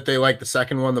also say that they like the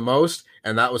second one the most,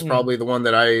 and that was probably the one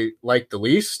that I liked the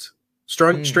least.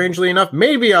 Strangely enough,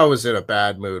 maybe I was in a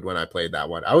bad mood when I played that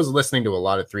one. I was listening to a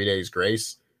lot of 3 Days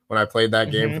Grace when I played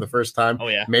that game for the first time. Oh,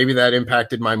 yeah. Maybe that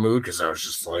impacted my mood because I was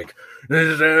just like,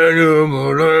 this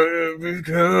animal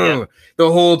the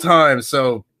whole time.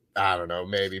 So, I don't know,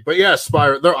 maybe. But yeah,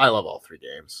 Spyro, I love all three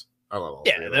games. I love all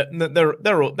three. Yeah,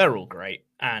 they're all great.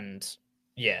 And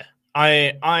yeah,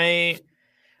 I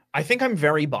think I'm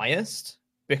very biased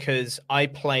because I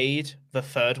played the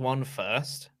third one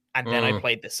first. And then I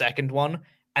played the second one,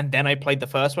 and then I played the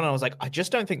first one. And I was like, I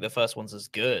just don't think the first one's as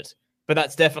good. But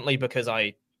that's definitely because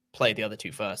I played the other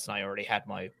two first, and I already had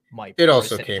my. It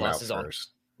also came out first. On.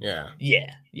 Yeah.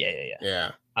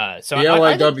 So the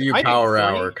LIW Power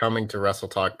Hour coming to Wrestle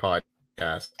Talk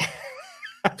podcast,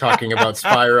 talking about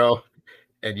Spyro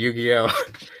and Yu-Gi-Oh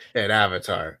and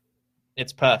Avatar.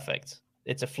 It's perfect.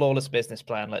 It's a flawless business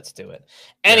plan. Let's do it.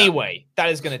 Anyway,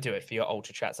 that is going to do it for your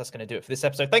Ultra Chats. That's going to do it for this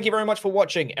episode. Thank you very much for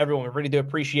watching, everyone. We really do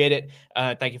appreciate it.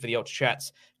 Thank you for the Ultra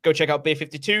Chats. Go check out Beer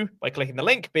 52 by clicking the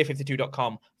link,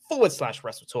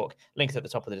 beer52.com/WrestleTalk. Link's at the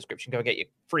top of the description. Go get your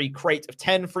free crate of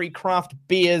 10 free craft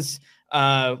beers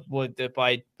for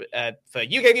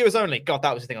UK viewers only. God,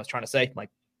 that was the thing I was trying to say. My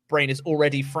brain is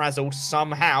already frazzled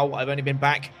somehow. I've only been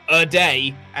back a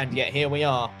day, and yet here we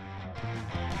are.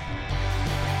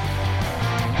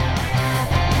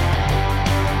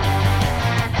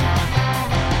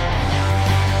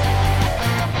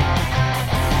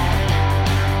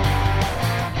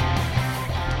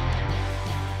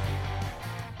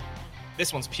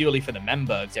 This one's purely for the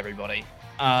Membergs, everybody.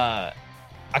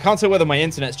 I can't tell whether my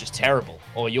internet's just terrible,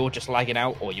 or you're just lagging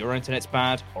out, or your internet's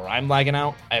bad, or I'm lagging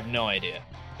out. I have no idea.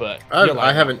 But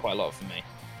I haven't quite a lot for me.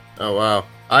 Oh wow,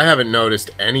 I haven't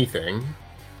noticed anything.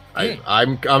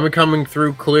 I'm coming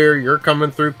through clear. You're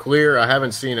coming through clear. I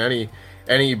haven't seen any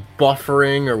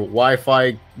buffering or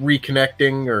Wi-Fi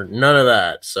reconnecting or none of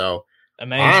that. So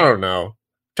amazing. I don't know.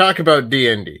 Talk about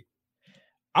D&D.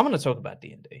 I'm going to talk about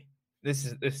D&D. This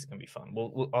is going to be fun.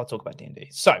 I'll talk about D&D.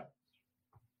 So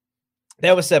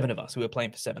there were 7 of us. We were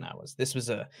playing for 7 hours. This was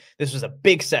a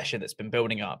big session that's been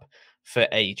building up for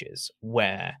ages,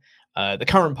 where the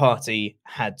current party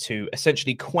had to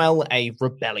essentially quell a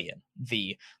rebellion.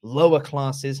 The lower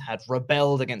classes had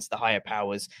rebelled against the higher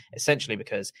powers, essentially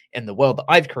because in the world that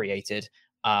I've created,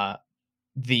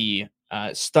 the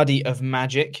study of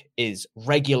magic is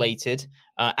regulated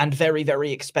and very,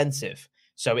 very expensive.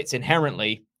 So it's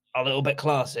inherently a little bit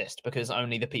classist, because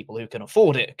only the people who can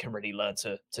afford it can really learn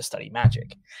to study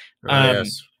magic.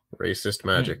 Yes, racist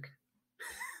magic.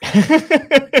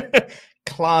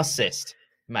 Classist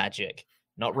magic,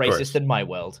 not racist in my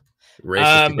world.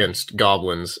 Racist against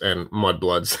goblins and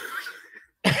mudbloods.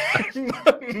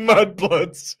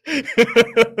 Mudbloods.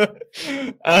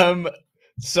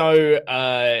 So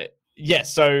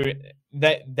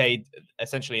they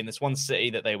essentially, in this one city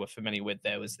that they were familiar with,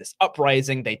 there was this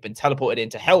uprising. They'd been teleported in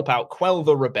to help out quell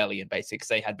the rebellion, basically, because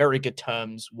they had very good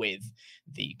terms with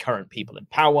the current people in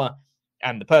power.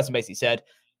 And the person basically said,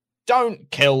 don't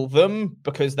kill them,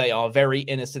 because they are very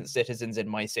innocent citizens in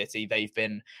my city. They've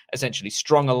been essentially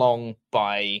strung along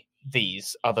by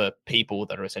these other people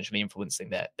that are essentially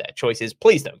influencing their choices.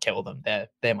 Please don't kill them.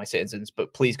 They're my citizens,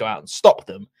 but please go out and stop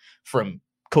them from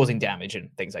causing damage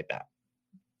and things like that.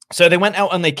 So they went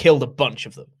out and they killed a bunch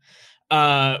of them,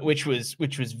 which was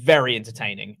very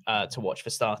entertaining to watch for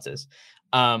starters.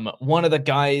 One of the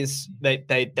guys,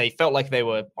 they felt like they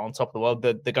were on top of the world.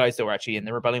 The guys that were actually in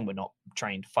the rebellion were not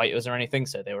trained fighters or anything,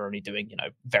 so they were only doing,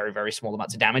 very, very small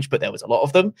amounts of damage, but there was a lot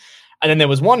of them. And then there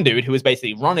was one dude who was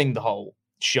basically running the whole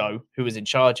show, who was in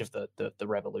charge of the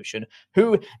revolution,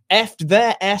 who effed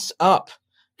their ass up.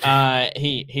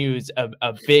 He was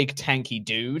a big tanky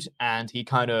dude, and he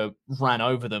kind of ran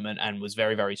over them and was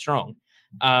very, very strong.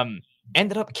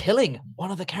 Ended up killing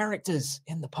one of the characters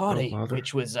in the party,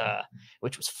 which was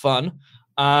fun.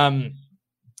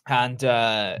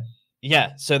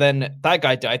 So then that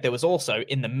guy died. There was also,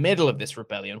 in the middle of this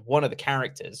rebellion, one of the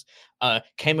characters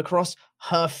came across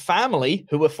her family,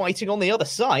 who were fighting on the other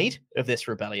side of this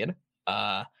rebellion.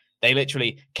 They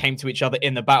literally came to each other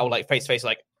in the battle, like face to face,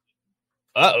 like,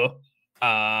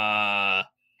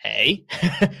 hey,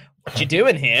 what you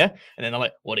doing here? And then they're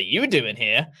like, what are you doing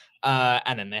here?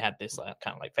 And then they had this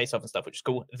kind of like face off and stuff, which is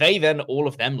cool. They then, all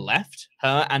of them left.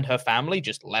 Her and her family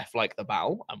just left like the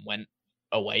battle and went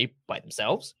away by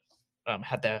themselves.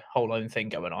 Had their whole own thing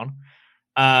going on.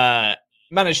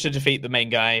 Managed to defeat the main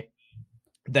guy.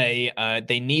 They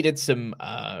needed some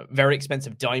very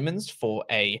expensive diamonds for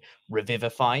a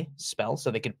Revivify spell,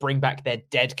 so they could bring back their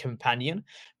dead companion.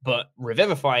 But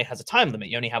Revivify has a time limit.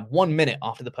 You only have 1 minute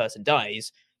after the person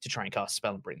dies to try and cast a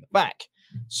spell and bring them back.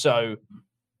 So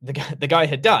the guy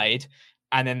had died,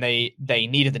 and then they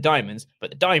needed the diamonds,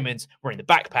 but the diamonds were in the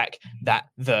backpack that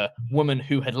the woman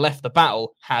who had left the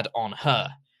battle had on her.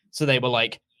 So they were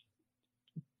like,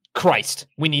 Christ,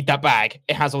 we need that bag.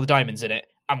 It has all the diamonds in it,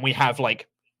 and we have like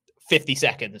 50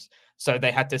 seconds. So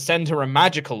they had to send her a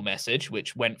magical message,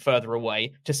 which went further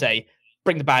away, to say,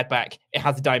 bring the bag back. It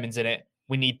has the diamonds in it.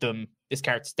 We need them. This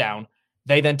character's down.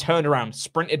 They then turned around,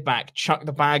 sprinted back, chucked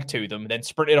the bag to them, then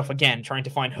sprinted off again, trying to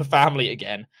find her family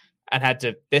again, and had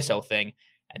to this whole thing.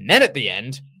 And then at the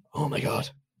end, oh my God.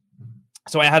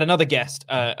 So I had another guest,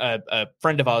 a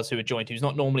friend of ours who had joined, who's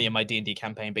not normally in my D&D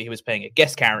campaign, but he was playing a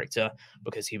guest character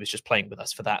because he was just playing with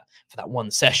us for that one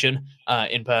session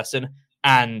in person.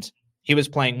 And he was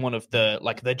playing one of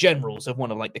the generals of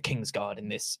one of like the Kingsguard in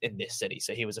this city.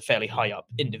 So he was a fairly high up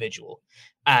individual,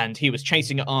 and he was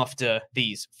chasing after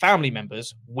these family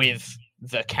members with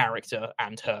the character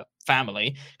and her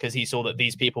family, because he saw that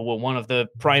these people were one of the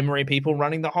primary people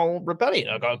running the whole rebellion.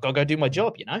 I gotta go do my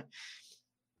job,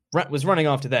 was running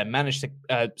after them, managed to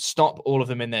stop all of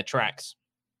them in their tracks.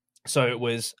 So it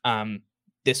was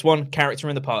this one character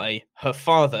in the party, her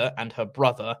father and her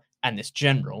brother, and this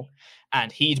general. And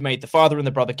he'd made the father and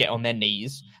the brother get on their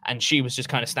knees, and she was just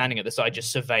kind of standing at the side,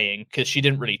 just surveying, because she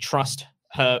didn't really trust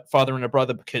her father and her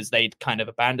brother, because they'd kind of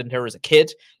abandoned her as a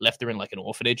kid, left her in like an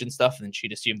orphanage and stuff, and then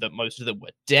she'd assumed that most of them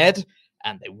were dead,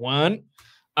 and they weren't.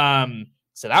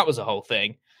 So that was a whole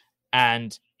thing.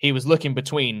 And he was looking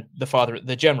between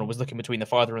the general was looking between the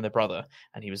father and the brother,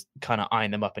 and he was kind of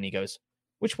eyeing them up, and he goes,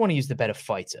 which one of you is the better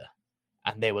fighter?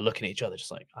 And they were looking at each other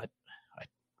just like,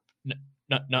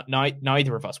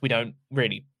 neither of us, we don't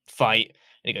really fight.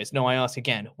 And he goes, no, I ask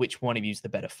again, which one of you's the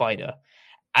better fighter?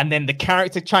 And then the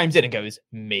character chimes in and goes,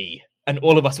 me. And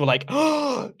all of us were like,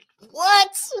 oh,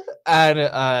 what?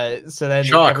 And so then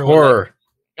shock, horror.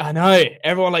 I know,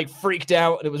 everyone like freaked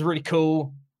out, and it was really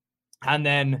cool. And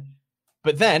then,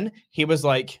 but then he was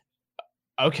like,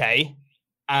 okay,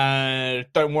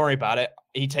 don't worry about it.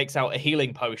 He takes out a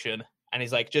healing potion, and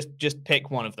he's like, just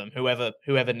pick one of them,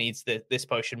 whoever needs this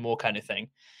potion more, kind of thing.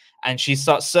 And she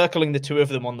starts circling the two of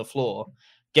them on the floor,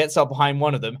 gets up behind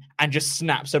one of them, and just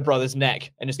snaps her brother's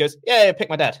neck, and just goes, yeah, pick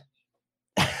my dad.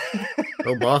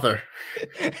 No bother.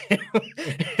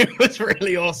 It was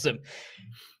really awesome.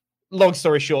 Long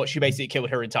story short, she basically killed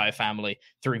her entire family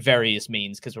through various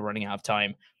means because we're running out of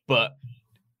time. But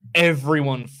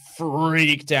everyone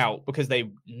freaked out because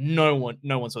no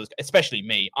one saw this, especially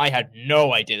me. I had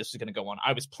no idea this was going to go on.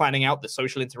 I was planning out the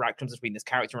social interactions between this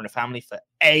character and a family for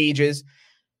ages.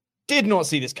 Did not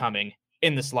see this coming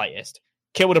in the slightest.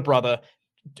 Killed a brother.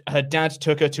 Her dad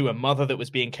took her to a mother that was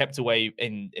being kept away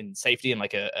in safety in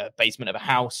like a basement of a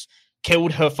house.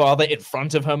 Killed her father in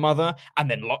front of her mother, and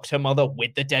then locked her mother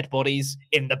with the dead bodies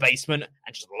in the basement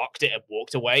and just locked it and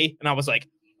walked away. And I was like,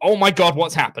 oh my God,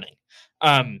 what's happening?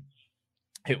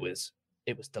 It was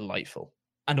delightful.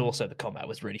 And also the combat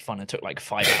was really fun. It took like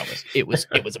 5 hours. It was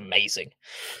amazing.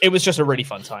 It was just a really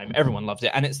fun time. Everyone loved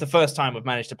it. And it's the first time we've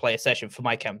managed to play a session for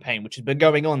my campaign, which has been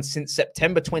going on since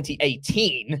September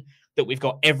 2018, that we've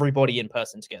got everybody in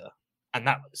person together. And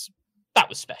that was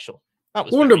special. That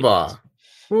was wunderbar.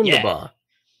 Yeah.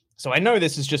 So I know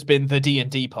this has just been the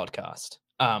D&D podcast,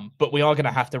 but we are going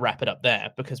to have to wrap it up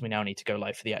there because we now need to go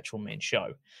live for the actual main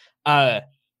show.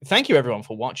 Thank you, everyone,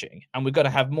 for watching. And we've got to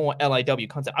have more LIW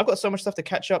content. I've got so much stuff to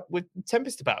catch up with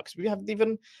Tempest about because we haven't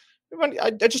even...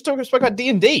 I just spoke about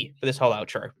D&D for this whole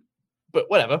outro. But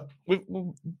whatever.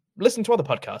 We'll listen to other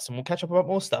podcasts and we'll catch up about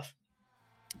more stuff.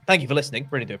 Thank you for listening.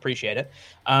 Really do appreciate it.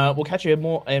 We'll catch you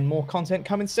in more content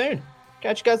coming soon.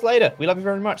 Catch you guys later. We love you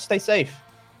very much. Stay safe.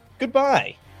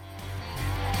 Goodbye.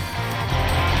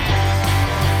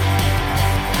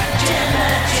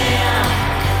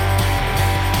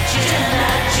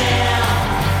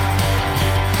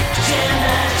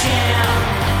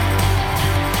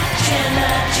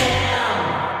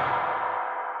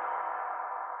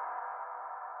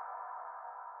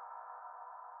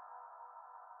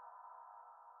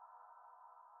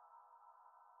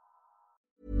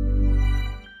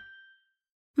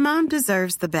 Mom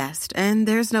deserves the best, and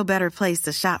there's no better place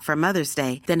to shop for Mother's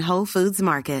Day than Whole Foods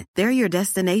Market. They're your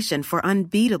destination for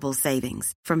unbeatable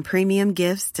savings, from premium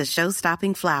gifts to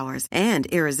show-stopping flowers and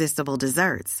irresistible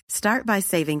desserts. Start by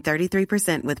saving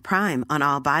 33% with Prime on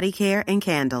all body care and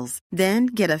candles. Then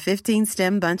get a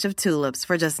 15-stem bunch of tulips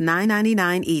for just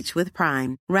 $9.99 each with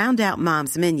Prime. Round out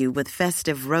Mom's menu with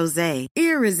festive rosé,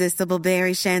 irresistible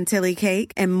berry chantilly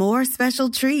cake, and more special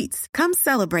treats. Come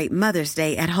celebrate Mother's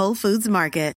Day at Whole Foods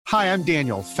Market. Hi, I'm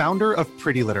Daniel, founder of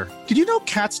Pretty Litter. Did you know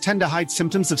cats tend to hide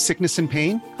symptoms of sickness and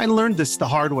pain? I learned this the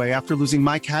hard way after losing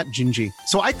my cat, Gingy.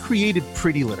 So I created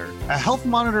Pretty Litter, a health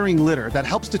monitoring litter that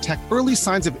helps detect early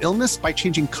signs of illness by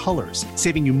changing colors,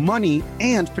 saving you money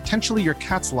and potentially your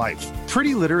cat's life.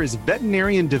 Pretty Litter is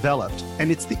veterinarian developed,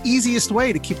 and it's the easiest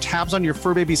way to keep tabs on your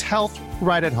fur baby's health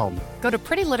right at home. Go to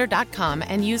prettylitter.com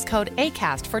and use code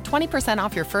ACAST for 20%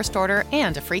 off your first order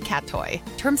and a free cat toy.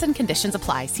 Terms and conditions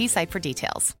apply. See site for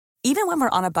details. Even when we're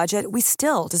on a budget, we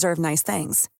still deserve nice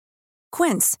things.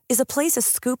 Quince is a place to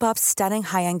scoop up stunning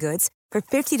high-end goods for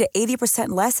 50 to 80%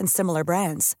 less than similar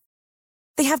brands.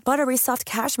 They have buttery soft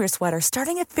cashmere sweaters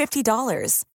starting at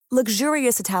 $50,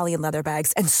 luxurious Italian leather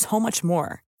bags, and so much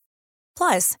more.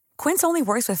 Plus, Quince only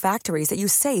works with factories that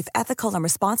use safe, ethical, and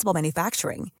responsible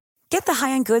manufacturing. Get the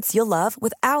high-end goods you'll love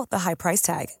without the high price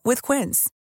tag with Quince.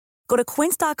 Go to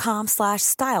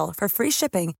quince.com/style for free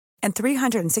shipping and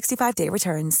 365-day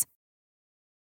returns.